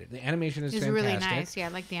animated. The animation is It's fantastic. really nice. Yeah, I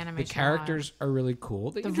like the animation. The characters are really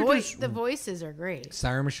cool. They The introduce voices are great.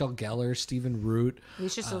 Sarah Michelle Gellar, Stephen Root,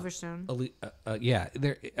 Alicia Silverstone.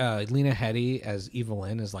 Lena Headey as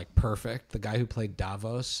Evelyn is like perfect. The guy who played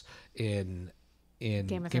Davos in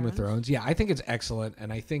Game of Thrones. Yeah, I think it's excellent,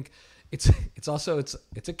 and I think it's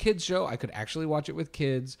a kids show. I could actually watch it with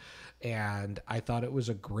kids, and I thought it was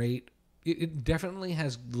a great. It definitely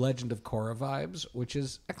has Legend of Korra vibes, which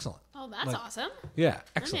is excellent. Oh, that's awesome. Yeah,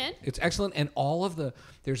 excellent. I'm in. It's excellent, and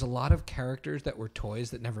there's a lot of characters that were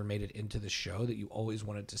toys that never made it into the show that you always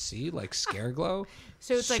wanted to see, like Scareglow.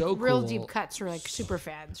 So it's like real cool. deep cuts for like super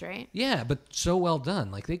fans, right? Yeah, but so well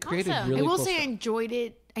done. Like they created Awesome. really I will cool say I stuff. enjoyed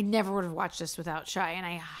it. I never would have watched this without Shai, and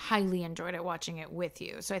I highly enjoyed it watching it with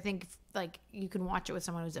you. So I think like you can watch it with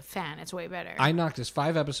someone who's a fan. It's way better. I knocked us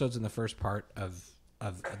 5 episodes in the first part of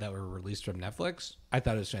that were released from Netflix. I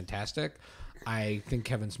thought it was fantastic. I think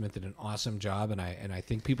Kevin Smith did an awesome job, and I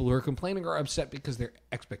think people who are complaining are upset because their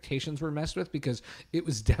expectations were messed with, because it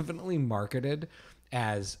was definitely marketed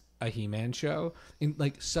as a He-Man show, in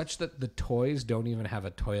like such that the toys don't even have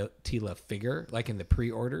a Teela figure. Like in the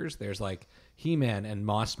pre-orders, there's like He-Man and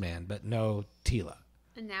Moss Man, but no Teela.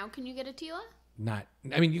 And now can you get a Teela? I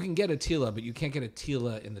mean, you can get a Teela, but you can't get a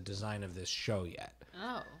Teela in the design of this show yet.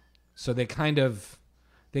 Oh. So they didn't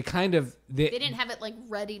have it like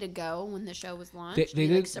ready to go when the show was launched. They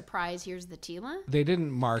like, did. Surprise! Here's the Teela. They didn't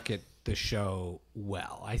market the show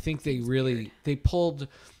well. I think they pulled,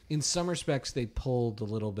 in some respects, they pulled a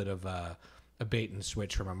little bit of a bait and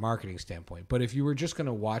switch from a marketing standpoint. But if you were just going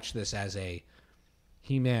to watch this as a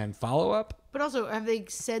He-Man follow-up, But also, have they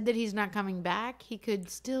said that he's not coming back? He could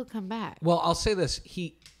still come back. well, I'll say this: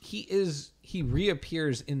 he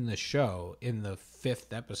reappears in the show in the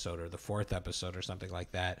 5th episode or the 4th episode or something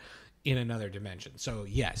like that in another dimension. So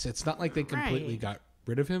yes, it's not like they completely got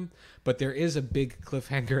rid of him, but there is a big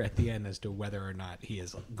cliffhanger at the end as to whether or not he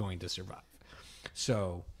is going to survive.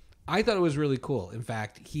 So I thought it was really cool. In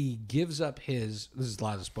fact, he gives up this is a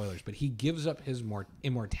lot of spoilers, but he gives up his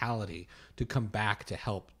immortality to come back to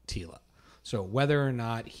help Teela. So whether or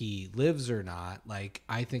not he lives or not, like,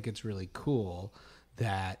 I think it's really cool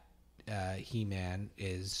that He-Man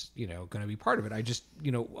is, going to be part of it. I just,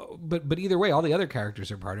 but either way, all the other characters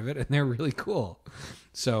are part of it, and they're really cool.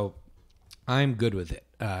 So I'm good with it,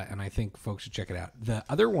 and I think folks should check it out. The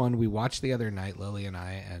other one we watched the other night, Lily and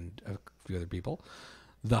I and a few other people,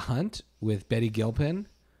 The Hunt with Betty Gilpin.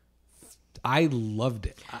 I loved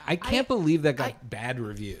it. I can't believe that got bad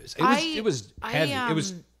reviews. It was heavy. It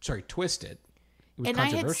was twisted. It was and I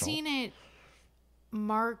controversial. had seen it.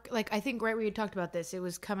 I think right where you talked about this, it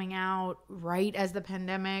was coming out right as the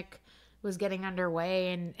pandemic was getting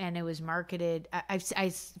underway, and it was marketed. I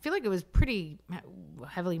feel like it was pretty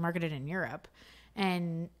heavily marketed in Europe,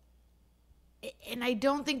 and I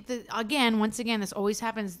don't think that, once again, this always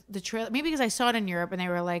happens. The trailer, maybe because I saw it in Europe and they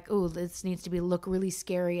were like, "Oh, this needs to look really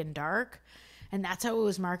scary and dark," and that's how it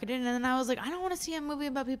was marketed. And then I was like, I don't want to see a movie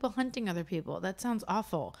about people hunting other people. That sounds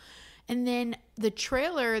awful. And then the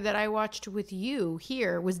trailer that I watched with you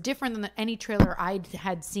here was different than any trailer I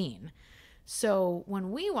had seen. So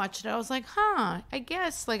when we watched it, I was like, I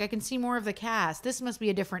guess I can see more of the cast. This must be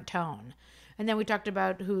a different tone. And then we talked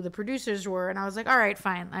about who the producers were, and I was like, all right,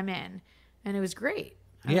 fine, I'm in. And it was great.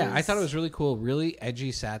 I thought it was really cool, really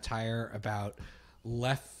edgy satire about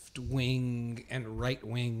left wing and right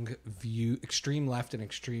wing view, extreme left and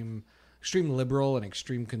extreme extreme liberal and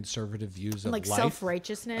extreme conservative views of Like life.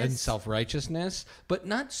 self-righteousness. And self-righteousness, but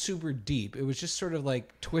not super deep. It was just sort of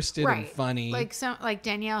like twisted and funny. Like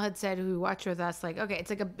Danielle had said, who watched with us, like, okay,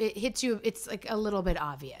 it's like it hits you, it's like a little bit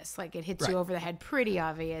obvious. Like it hits you over the head, pretty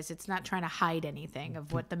obvious. It's not trying to hide anything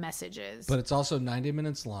of what the message is. But it's also 90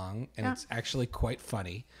 minutes long, and it's actually quite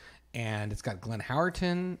funny. And it's got Glenn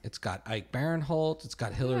Howerton, it's got Ike Barinholtz, it's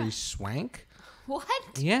got Hilary Swank. What?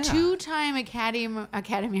 Yeah. 2-time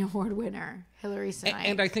Academy Award winner, Hilary Swank.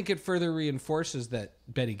 And I think it further reinforces that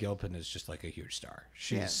Betty Gilpin is just like a huge star.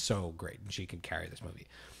 She's so great, and she can carry this movie.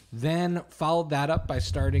 Then followed that up by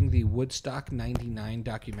starting the Woodstock 99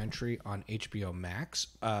 documentary on HBO Max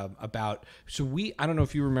about. So I don't know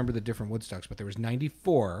if you remember the different Woodstocks, but there was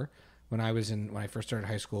 94 when I first started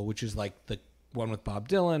high school, which is like the one with Bob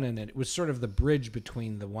Dylan, and it was sort of the bridge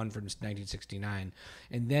between the one from 1969.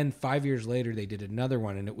 And then 5 years later, they did another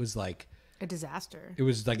one, and it was like a disaster. It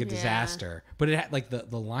was like a disaster, but it had like the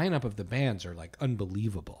lineup of the bands are like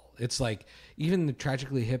unbelievable. It's like even the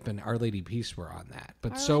Tragically Hip and Our Lady Peace were on that,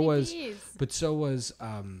 but so was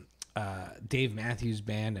Dave Matthews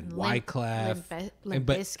Band and Wyclef, Limp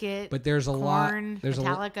Bizkit. But there's a Korn, lot. There's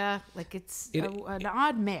Metallica. Like it's an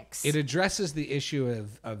odd mix. It addresses the issue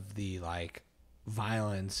of the like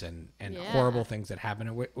violence and horrible things that happen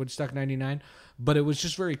at Woodstock 99, but it was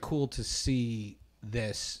just very cool to see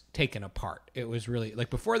this taken apart. It was really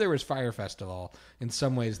like before there was Fire Festival, in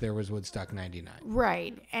some ways there was Woodstock 99.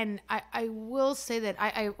 Right. And I will say that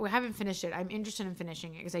I haven't finished it. I'm interested in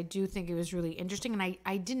finishing it because I do think it was really interesting, and I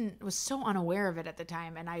was so unaware of it at the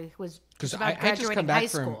time, and I was just about graduating high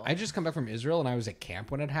school. I just come back from Israel, and I was at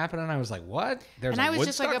camp when it happened, and I was like, what? There's and I was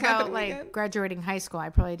Woodstock just like about like again? Graduating high school. I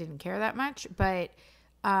probably didn't care that much, but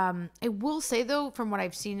I will say though, from what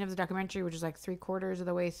I've seen of the documentary, which is like 3/4 of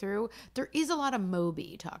the way through, there is a lot of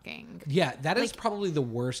Moby talking. Yeah, that is probably the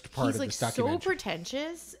worst part of this documentary. He's like so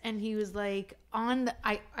pretentious, and he was like on the.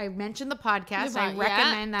 I mentioned the podcast. I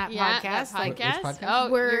recommend that podcast. That podcast. Which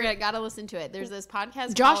podcast? Oh, you gotta listen to it. There's this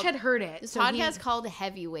podcast. Josh had heard it. This podcast called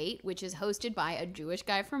Heavyweight, which is hosted by a Jewish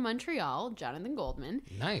guy from Montreal, Jonathan Goldman.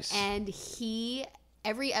 Nice. And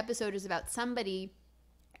every episode is about somebody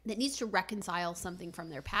that needs to reconcile something from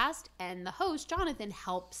their past, and the host Jonathan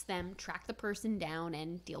helps them track the person down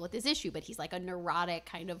and deal with this issue. But he's like a neurotic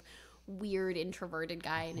kind of weird introverted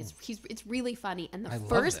guy, and it's really funny. And the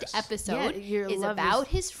first episode is about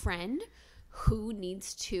his friend who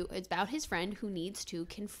needs to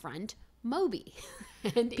confront Moby.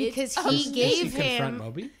 And because he gave him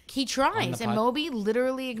Moby? He tries, and Moby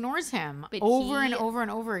literally ignores him over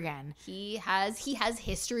and over again. He has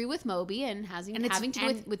history with Moby and having to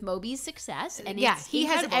do with Moby's success. And he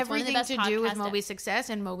has everything to do with Moby's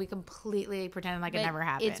success, and Moby completely pretended like it never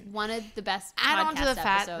happened. It's one of the best. Add on to the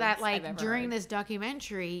fact that like during this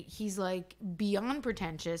documentary, he's like beyond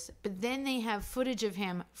pretentious. But then they have footage of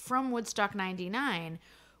him from Woodstock 99,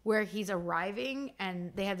 where he's arriving,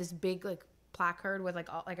 and they have this big like placard with like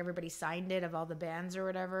everybody signed it of all the bands or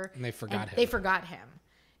whatever, and they forgot him,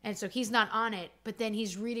 and so he's not on it. But then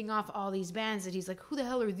he's reading off all these bands that he's like, who the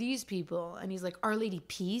hell are these people? And he's like, Our Lady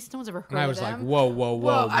Peace. No one's ever heard of them. And I was like,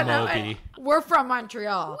 whoa, Moby. We're from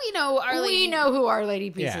Montreal. We know who Our Lady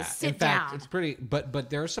Peace is. Sit down. It's pretty. But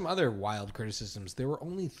there are some other wild criticisms. There were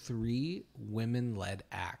only 3 women-led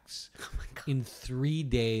acts in 3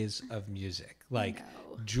 days of music. Like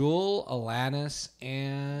Jewel, Alanis,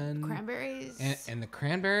 and Cranberries, and the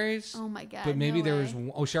Cranberries. Oh my god! But maybe there was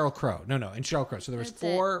Sheryl Crow. No, and Sheryl Crow. So there was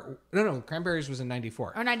 4. No, Cranberries was in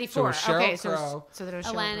 94. Oh, 94. So okay, Crow, so there was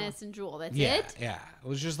Alanis and Jewel. That's it. Yeah, it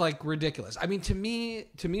was just like ridiculous. I mean, to me,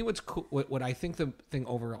 what's cool, what I think the thing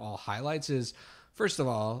overall highlights is, first of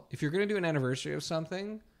all, if you're going to do an anniversary of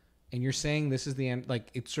something, and you're saying this is the end, like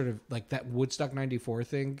it's sort of like that Woodstock 94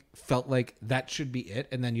 thing felt like that should be it,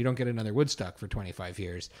 and then you don't get another Woodstock for 25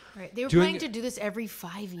 years. Right. They were planning to do this every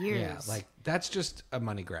 5 years. Yeah, like that's just a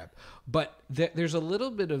money grab. But there's a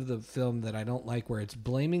little bit of the film that I don't like where it's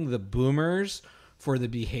blaming the boomers for the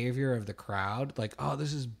behavior of the crowd. Like, oh,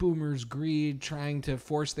 this is boomers' greed trying to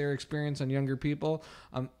force their experience on younger people.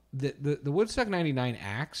 The Woodstock 99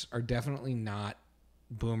 acts are definitely not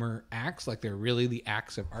boomer acts. Like, they're really the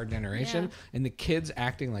acts of our generation. And the kids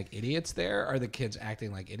acting like idiots there are the kids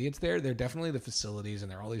acting like idiots there. They're definitely the facilities,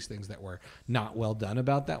 and there are all these things that were not well done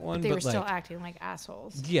about that one. But they were still acting like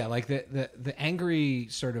assholes. Yeah, like the angry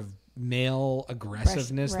sort of male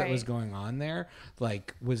aggressiveness that was going on there,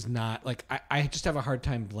 like, was not like, I just have a hard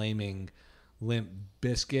time blaming Limp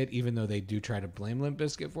Bizkit, even though they do try to blame Limp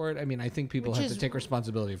Bizkit for it. I mean, I think people have to take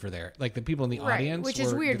responsibility for like the people in the audience, which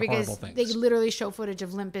is weird because they literally show footage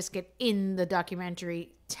of Limp Bizkit in the documentary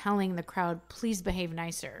telling the crowd, please behave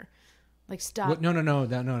nicer. Like stop. What? No,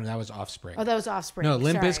 that was Offspring. Oh, that was Offspring. No,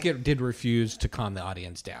 Limp Sorry. Bizkit did refuse to calm the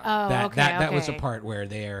audience down. Oh, that was the okay. part where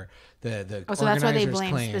they're the Oh, so that's why they organizers blame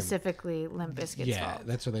claim, specifically Limp Bizkit's fault.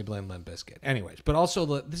 that's why they blame Limp Bizkit. Anyways, but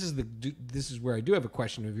also this is where I do have a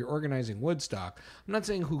question. If you're organizing Woodstock, I'm not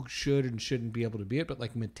saying who should and shouldn't be able to be it, but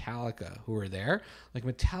like Metallica, who are there, like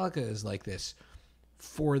Metallica is like this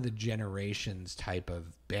for the generations type of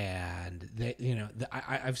band. They,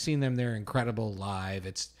 I've seen them. They're incredible live.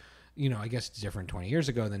 It's, I guess it's different 20 years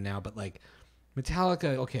ago than now, but like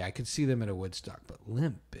Metallica, okay, I could see them at a Woodstock, but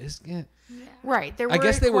Limp Bizkit? Yeah. Right. I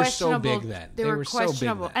guess they were so big then. They were so big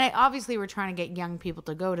questionable. then. And obviously we're trying to get young people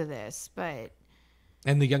to go to this, but...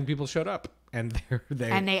 And the young people showed up, and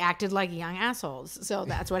they acted like young assholes. So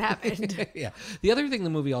that's what happened. Yeah. The other thing the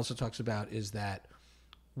movie also talks about is that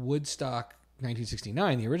Woodstock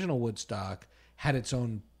 1969, the original Woodstock, had its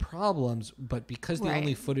own problems, but because the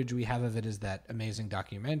only footage we have of it is that amazing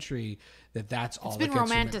documentary, that's all. It's been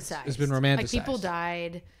romanticized. It's been romanticized. Like people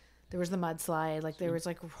died. There was the mudslide. Like there was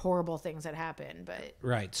like horrible things that happened. But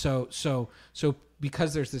right. So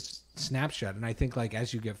because there's this snapshot, and I think like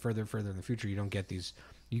as you get further in the future, you don't get these.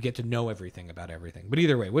 You get to know everything about everything. But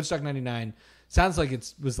either way, Woodstock 99 sounds like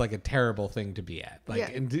it was like a terrible thing to be at. Like, yeah.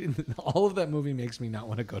 and all of that movie makes me not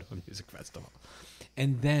want to go to a music festival.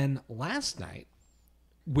 And then last night,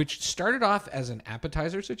 which started off as an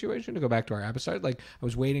appetizer situation, to go back to our appetizer, like I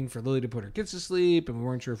was waiting for Lily to put her kids to sleep, and we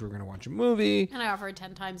weren't sure if we were going to watch a movie. And I offered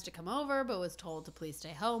 10 times to come over, but was told to please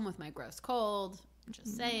stay home with my gross cold. I'm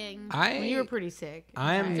just saying. You were pretty sick.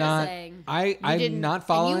 I am Just not. saying. I'm not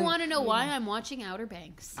following. And you want to know why I'm watching Outer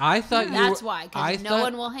Banks? I thought you That's were, why, because no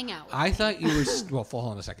one will hang out with I me. thought you were. Well,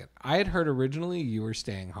 hold on a second. I had heard originally you were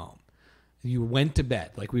staying home. You went to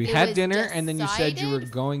bed. Like we It had was dinner, and then you said you were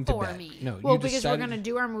decided going to for bed. me. No, Well, you because decided, we're going to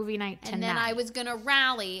do our movie night tonight. And then I was going to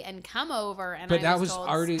rally and come over, and But I that was was told,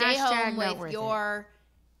 already- stay Hashtag home not worth with it. your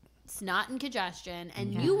snot and congestion.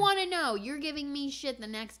 And you want to know, you're giving me shit the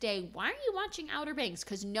next day. Why are you watching Outer Banks?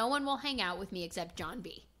 Because no one will hang out with me except John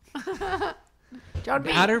B. John B.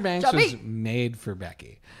 Outer Banks John B. was made for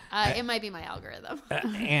Becky, It might be my algorithm.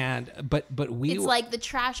 but we. It's like the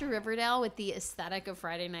trash of Riverdale with the aesthetic of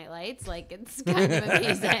Friday Night Lights. Like, it's kind of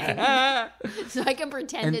amazing. So I can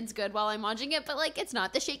pretend it's good while I'm watching it, but like it's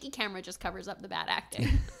not. The shaky camera just covers up the bad acting.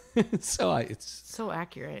 it's So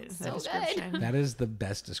accurate. So description. good. that is the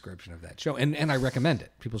best description of that show, and I recommend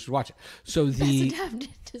it. People should watch it. So Best adapted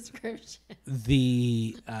description.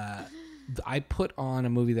 I put on a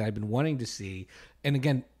movie that I've been wanting to see, and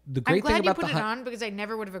again, the I'm great glad thing you about put the it hunt. on because I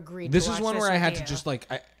never would have agreed This to is watch one this where I had with to you. just like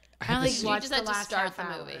I I had only to see. watched just had the to last start half the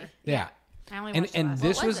hour. movie. Yeah. I only And watched the and last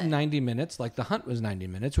this What was was it? 90 minutes, like the hunt was 90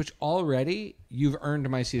 minutes, which already you've earned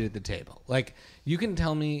my seat at the table. Like you can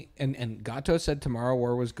tell me, and Gato said Tomorrow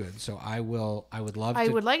War was good, so I would love to. I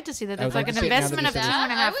would like to see that. I That's would like like an to see it now that investment you of said two that.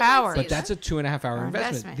 and a I half would like to hours. see But that's a 2.5 hour investment.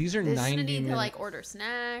 investment. These are This is We're 90 gonna need minutes. to like order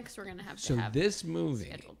snacks. We're gonna have to So have this movie,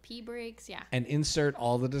 scheduled pee breaks. Yeah. and insert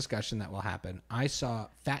all the discussion that will happen. I saw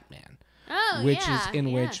Fatman, Oh, which yeah, is in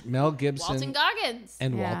yeah. which Mel Gibson Walton Goggins.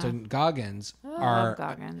 and Yeah. Walton Goggins Love are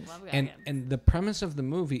Goggins. Love and Goggins. the premise of the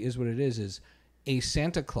movie is what it is a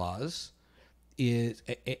Santa Claus is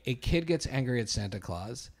a kid gets angry at Santa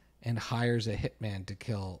Claus and hires a hitman to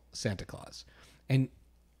kill Santa Claus,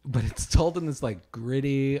 but it's told in this like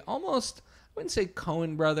gritty, almost I wouldn't say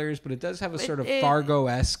Coen Brothers, but it does have a sort of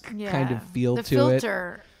Fargo-esque kind of feel the to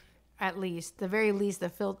filter, at least, the very least, the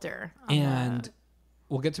filter. on and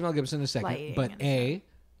we'll get to Mel Gibson in a second, lighting but and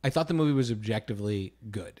I thought the movie was objectively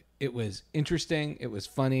good. It was interesting. It was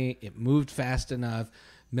funny. It moved fast enough.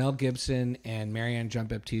 Mel Gibson and Marianne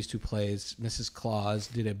Jean-Baptiste, who plays Mrs. Claus,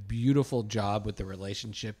 did a beautiful job with the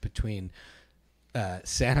relationship between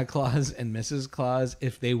Santa Claus and Mrs. Claus,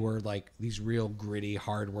 if they were like these real gritty,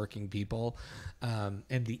 hardworking people. And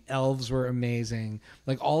the elves were amazing.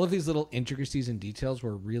 Like all of these little intricacies and details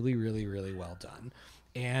were really, really, really well done.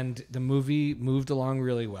 And the movie moved along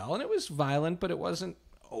really well, and it was violent, but it wasn't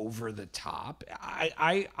over the top.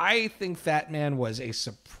 I think Fat Man was a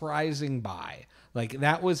surprising buy. Like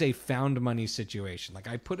that was a found money situation. Like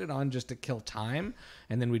I put it on just to kill time,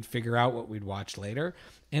 and then we'd figure out what we'd watch later.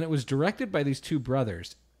 And it was directed by these two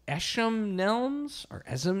brothers, Eshem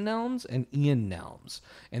Nelms and Ian Nelms.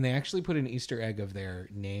 And they actually put an Easter egg of their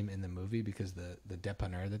name in the movie because the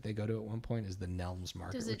dépanneur that they go to at one point is the Nelms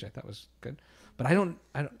Market, which I thought was good. But I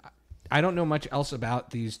don't know much else about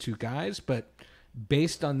these two guys, but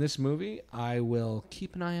based on this movie, I will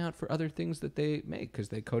keep an eye out for other things that they make because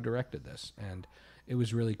they co-directed this. And it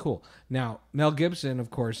was really cool. Now, Mel Gibson, of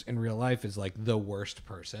course, in real life is like the worst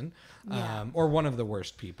person, or one of the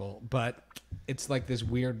worst people. But it's like this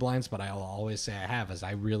weird blind spot I'll always say I have is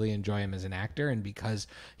I really enjoy him as an actor, and because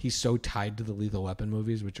he's so tied to the Lethal Weapon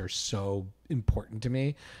movies, which are so important to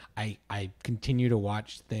me, I continue to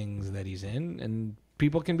watch things that he's in, and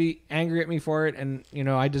people can be angry at me for it, and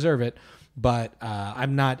I deserve it. But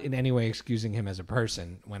I'm not in any way excusing him as a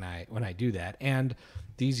person when I do that. And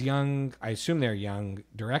these young, I assume they're young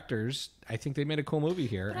directors, I think they made a cool movie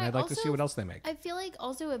here, and I'd like to see what else they make. I feel like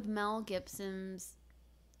also if Mel Gibson's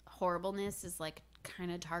horribleness is like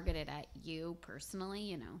kind of targeted at you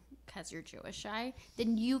personally, because you're Jewish, Shai,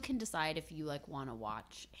 then you can decide if you like want to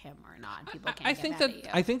watch him or not. People can't get mad at you.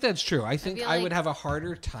 I think that's true. I think I would like, have a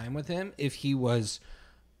harder time with him if he was.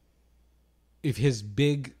 If his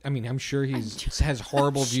big, I'm sure he has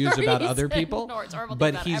horrible views about other people,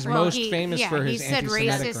 but he's most famous for his anti-Semitic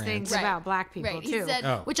rants. He said racist things about black people too,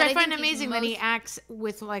 which I find amazing that he acts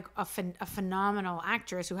with like a phenomenal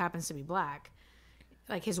actress who happens to be black,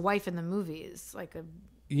 like his wife in the movies, like an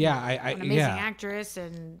amazing actress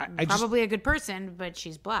and probably a good person, but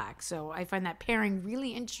she's black. So I find that pairing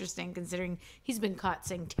really interesting, considering he's been caught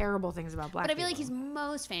saying terrible things about black people. But I feel like he's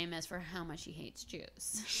most famous for how much he hates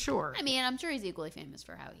Jews. Sure. I'm sure he's equally famous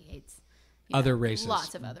for how he hates other races,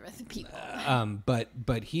 lots of other people.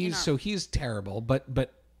 But he's terrible.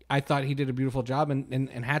 But I thought he did a beautiful job,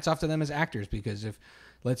 and hats off to them as actors, because if,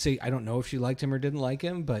 let's say, I don't know if she liked him or didn't like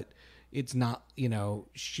him, but it's not,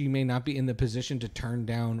 she may not be in the position to turn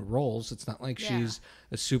down roles. It's not like she's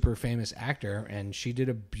a super famous actor, and she did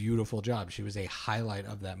a beautiful job. She was a highlight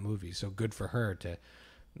of that movie. So good for her to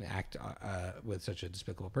act with such a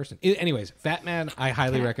despicable person. Anyways, Fatman, I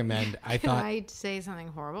highly recommend. Can I say something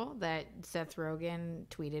horrible that Seth Rogen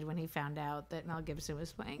tweeted when he found out that Mel Gibson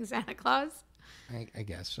was playing Santa Claus? I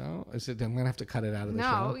guess so. Is it? I'm gonna have to cut it out of the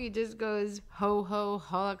show. No, he just goes ho ho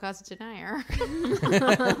Holocaust denier.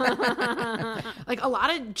 Like a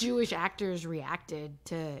lot of Jewish actors reacted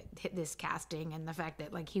to this casting and the fact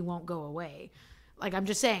that like he won't go away. Like I'm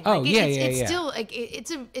just saying. Oh, like, yeah, it's still like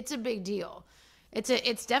it's a big deal.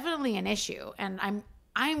 It's definitely an issue, and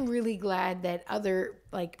I'm really glad that other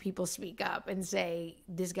like people speak up and say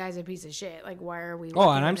this guy's a piece of shit. Like why are we? Oh,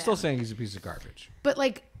 and I'm still saying he's a piece of garbage. But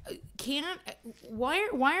like. Why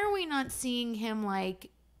are we not seeing him like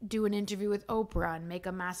do an interview with Oprah and make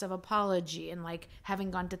a massive apology and like having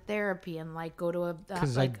gone to therapy and like go to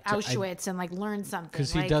Auschwitz and like learn something?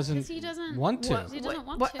 Because he doesn't want to. He doesn't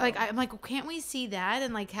want to. Like I'm like, can't we see that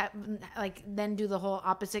and like then do the whole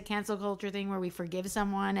opposite cancel culture thing where we forgive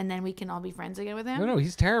someone and then we can all be friends again with him? No,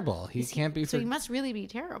 he's terrible. He can't be. So he must really be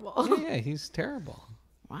terrible. Yeah, he's terrible.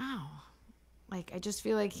 Wow. Like I just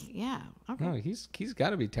feel like okay. No, he's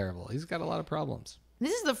got to be terrible. He's got a lot of problems.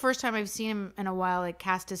 This is the first time I've seen him in a while like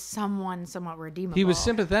cast as someone somewhat redeemable. He was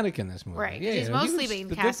sympathetic in this movie. Right. Yeah, he's mostly being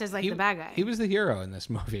cast as like the bad guy. He was the hero in this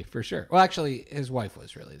movie for sure. Well, actually, his wife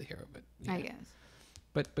was really the hero, but I guess.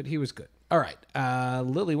 But he was good. All right,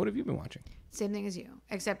 Lily, what have you been watching? Same thing as you,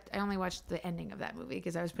 except I only watched the ending of that movie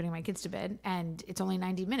because I was putting my kids to bed, and it's only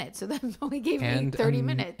 90 minutes, so that only gave me 30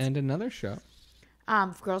 minutes. And another show.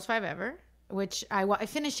 Girls Five Ever, which I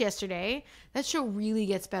finished yesterday. That show really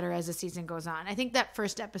gets better as the season goes on. I think that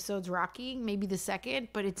first episode's rocky, maybe the second,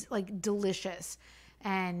 but it's like delicious.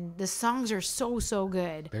 And the songs are so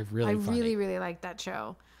good. They're really funny. really, really like that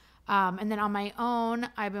show. And then on my own,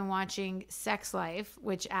 I've been watching Sex Life,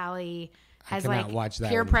 which Allie has like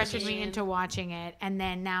peer pressured me into watching it. And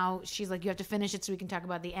then now she's like, you have to finish it so we can talk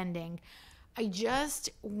about the ending. I just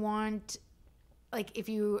want... Like, if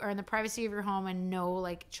you are in the privacy of your home and no,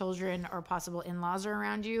 like, children or possible in-laws are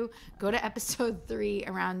around you, go to episode 3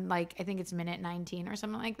 around, like, I think it's minute 19 or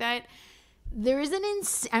something like that. There is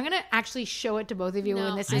I'm going to actually show it to both of you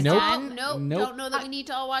when this is done. Don't know that we need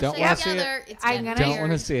to all watch that together. Don't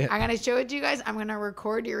want to see it. I'm going to show it to you guys. I'm going to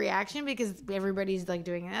record your reaction because everybody's, like,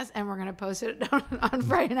 doing this, and we're going to post it on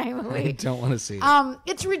Friday Night Movie. I don't want to see it.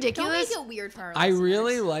 It's ridiculous. Don't make it weird for our I listeners.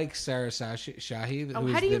 really like Sarah Shahi, who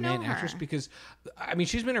is the main actress, because, I mean,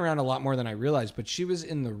 she's been around a lot more than I realized, but she was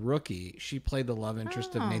in The Rookie. She played the love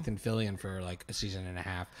interest of Nathan Fillion for, like, a season and a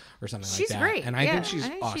half or something like that. She's great. And I think she's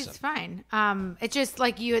awesome. She's fine. It's just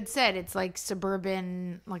like you had said, it's like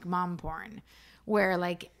suburban like mom porn, where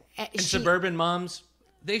like and suburban moms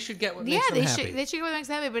they should get what makes them happy. They should get what makes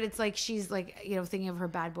them happy. But it's like she's like thinking of her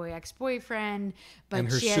bad boy ex-boyfriend, but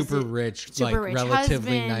and her she has super rich relatively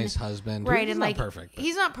husband, nice husband, right? He's And not like perfect.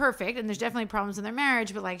 He's not perfect, and there's definitely problems in their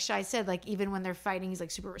marriage. But like Shai said, like even when they're fighting, he's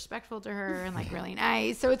like super respectful to her and like really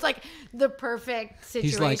nice. So it's like the perfect situation.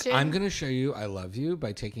 He's like, I'm gonna show you I love you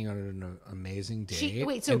by taking you on an amazing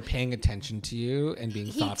date and paying attention to you and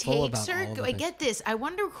being thoughtful about all the I get this. I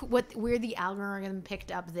wonder where the algorithm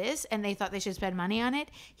picked up this, and they thought they should spend money on it.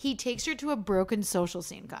 He takes her to a Broken Social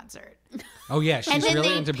Scene concert. Oh yeah, she's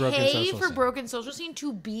really into Broken Social Scene. Pay for Broken Social Scene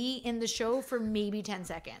to be in the show for maybe 10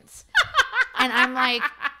 seconds. And I'm like,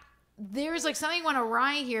 there's like something went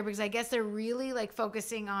awry here, because I guess they're really like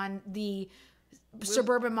focusing on the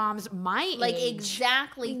suburban moms my age. Like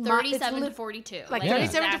exactly 37 to 42. Like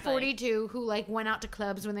 37 to 42 who like went out to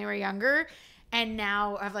clubs when they were younger and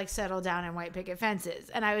now have like settled down in white picket fences.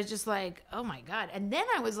 And I was just like, oh my God. And then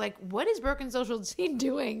I was like, what is Broken Social Scene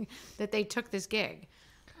doing that they took this gig?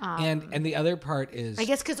 And the other part is, I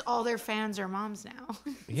guess because all their fans are moms now.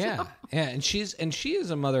 Yeah, yeah, and she is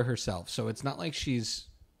a mother herself, so it's not like she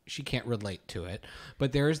can't relate to it.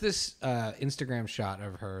 But there is this Instagram shot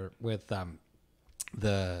of her with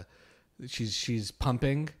she's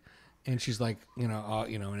pumping, and she's like,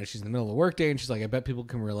 and she's in the middle of the workday, and she's like, I bet people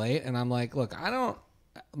can relate. And I'm like, look,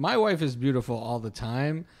 my wife is beautiful all the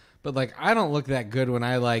time. But like, I don't look that good when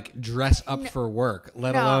I like dress up for work,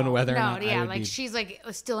 let alone whether or not. I would like she's like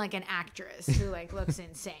still like an actress who like looks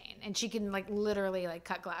insane, and she can like literally like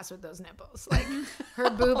cut glass with those nipples. Like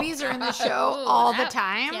her boobies are in the show all the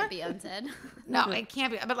time. Can't be unsaid. No, it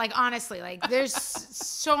can't be. But like honestly, like there's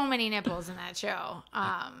so many nipples in that show.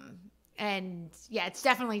 And yeah, it's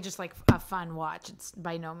definitely just like a fun watch. It's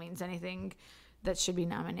by no means anything that should be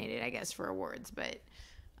nominated, I guess, for awards, but.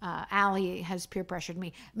 Allie has peer pressured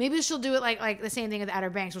me. Maybe she'll do it like the same thing with Outer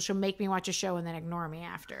Banks, where she'll make me watch a show and then ignore me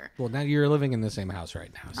after. Well, now you're living in the same house right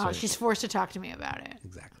now. So she's forced to talk to me about it.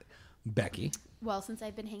 Exactly. Becky. Well, since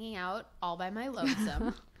I've been hanging out all by my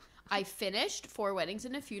lonesome, I finished 4 Weddings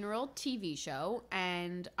and a Funeral TV show,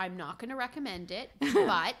 and I'm not going to recommend it.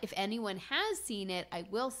 But if anyone has seen it, I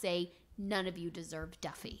will say none of you deserve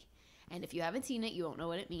Duffy. And if you haven't seen it, you won't know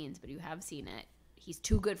what it means, but you have seen it. He's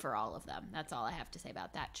too good for all of them. That's all I have to say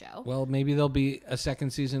about that show. Well, maybe there'll be a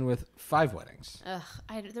second season with 5 weddings. Ugh,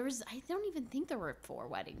 I don't even think there were 4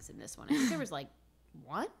 weddings in this one. I think there was like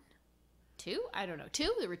 1, 2. I don't know.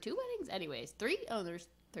 2. There were 2 weddings. Anyways, 3. Oh, there's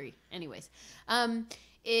 3. Anyways,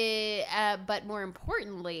 but more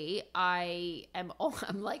importantly, I'm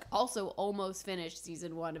like also almost finished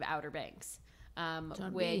season 1 of Outer Banks.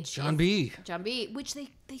 John B, which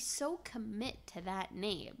they so commit to that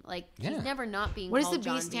name. Like he's never not being what called does the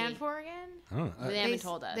B John stand for again? They haven't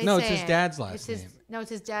told us. No, it's his dad's last name. No, it's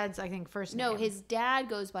his dad's, I think, first name. No, his dad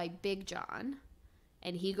goes by Big John,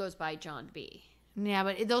 and he goes by John B. Yeah,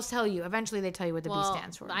 but they'll tell you. Eventually, they tell you what the B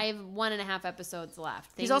stands for. I have 1.5 episodes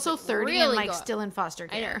left. He's also 30 and like still in foster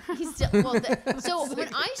care. He's still so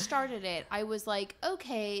when I started it, I was like,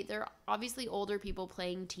 okay, they're obviously older people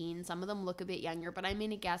playing teens. Some of them look a bit younger, but I'm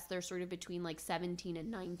gonna guess they're sort of between like 17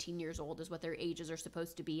 and 19 years old is what their ages are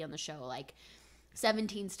supposed to be on the show. Like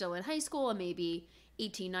 17 still in high school, and maybe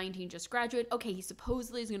 18, 19 just graduate. Okay, he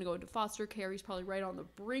supposedly is gonna go into foster care. He's probably right on the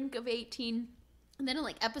brink of 18. And then in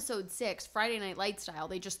like episode 6, Friday Night Lights style,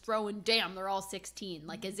 they just throw in, damn, they're all 16.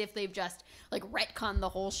 Like as if they've just like retconned the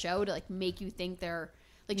whole show to like make you think they're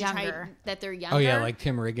like younger. That they're younger. Oh yeah, like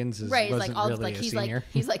Tim Riggins wasn't like all really like a he's senior. like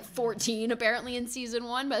he's like 14 apparently in season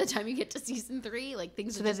 1. By the time you get to season 3, like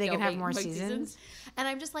things so are that just they can have more seasons. And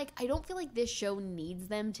I'm just like, I don't feel like this show needs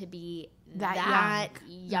them to be that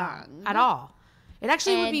young at all. It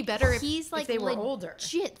actually would be better if they were older.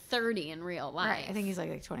 Legit 30 in real life. Right. I think he's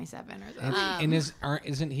like 27 or something. And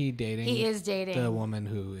isn't he dating? He is dating the woman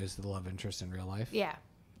who is the love interest in real life. Yeah.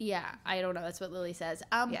 Yeah, I don't know. That's what Lily says.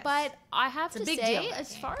 Yes. But I have to say,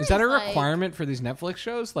 as far as is that a requirement for these Netflix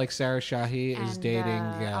shows? Like Sarah Shahi is dating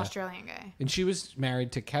Australian guy, and she was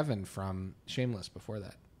married to Kevin from Shameless before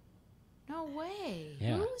that. No way.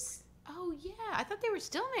 Yeah. Who's? Oh yeah, I thought they were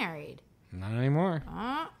still married. Not anymore.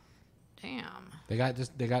 Damn. They got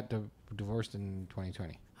divorced in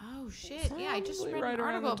 2020. Oh shit! Yeah, I just read right an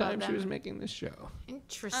around article the time about she was them. making this show.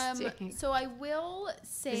 Interesting. So I will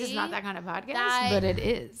say this is not that kind of podcast, but it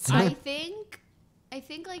is. I think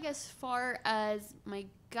like as far as my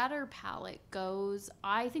gutter palette goes,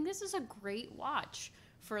 I think this is a great watch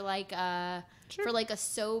for like a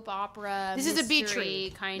soap opera. This is a beach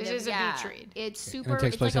read. Kind this of. Is a beach read. It's super. It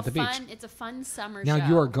takes place like at the beach. It's a fun summer now show.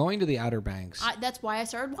 you are going to the Outer Banks. That's why I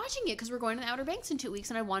started watching it, because we're going to the Outer Banks in 2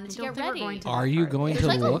 weeks, and I wanted to get ready. Are you going to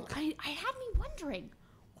look? I had me wondering,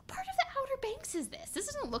 what part of the Outer Banks is this? This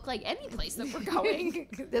doesn't look like any place that we're going.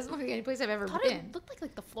 Doesn't look like any place I've ever Thought been. it looked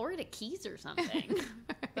like the Florida Keys or something.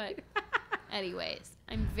 But anyways,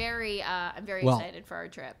 I'm very excited for our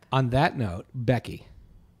trip. On that note, Becky,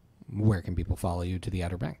 where can people follow you to the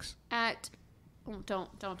Outer Banks?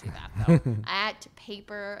 Don't do that though. At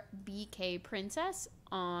Paper BK Princess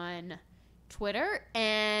on Twitter.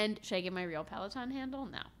 And should I give my real Peloton handle?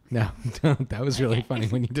 No. Don't. That was really funny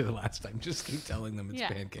when you did it last time. Just keep telling them it's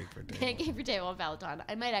Pancake for Table. Pancake for Table on Peloton.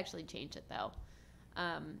 I might actually change it though.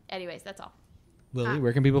 Anyways, that's all. Lily,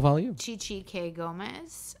 where can people follow you? Chichi K.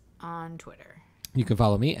 Gomez on Twitter. You can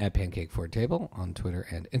follow me at Pancake for Table on Twitter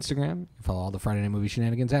and Instagram. You can follow all the Friday Night Movie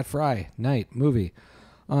shenanigans at Fry Night Movie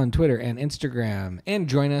on Twitter and Instagram. And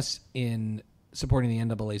join us in supporting the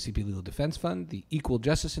NAACP Legal Defense Fund, the Equal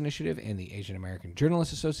Justice Initiative, and the Asian American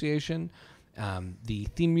Journalists Association. The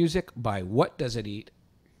theme music by What Does It Eat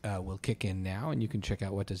will kick in now, and you can check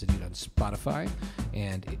out What Does It Eat on Spotify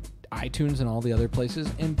and iTunes and all the other places.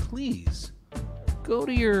 And please go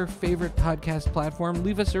to your favorite podcast platform,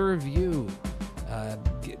 leave us a review,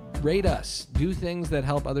 rate us, do things that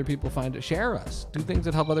help other people share us, do things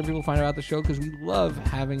that help other people find out about the show, because we love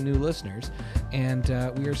having new listeners, and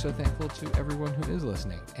we are so thankful to everyone who is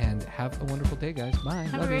listening. And have a wonderful day, guys. Bye.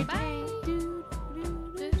 Have Love a you. great day.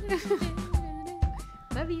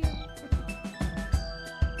 Love you.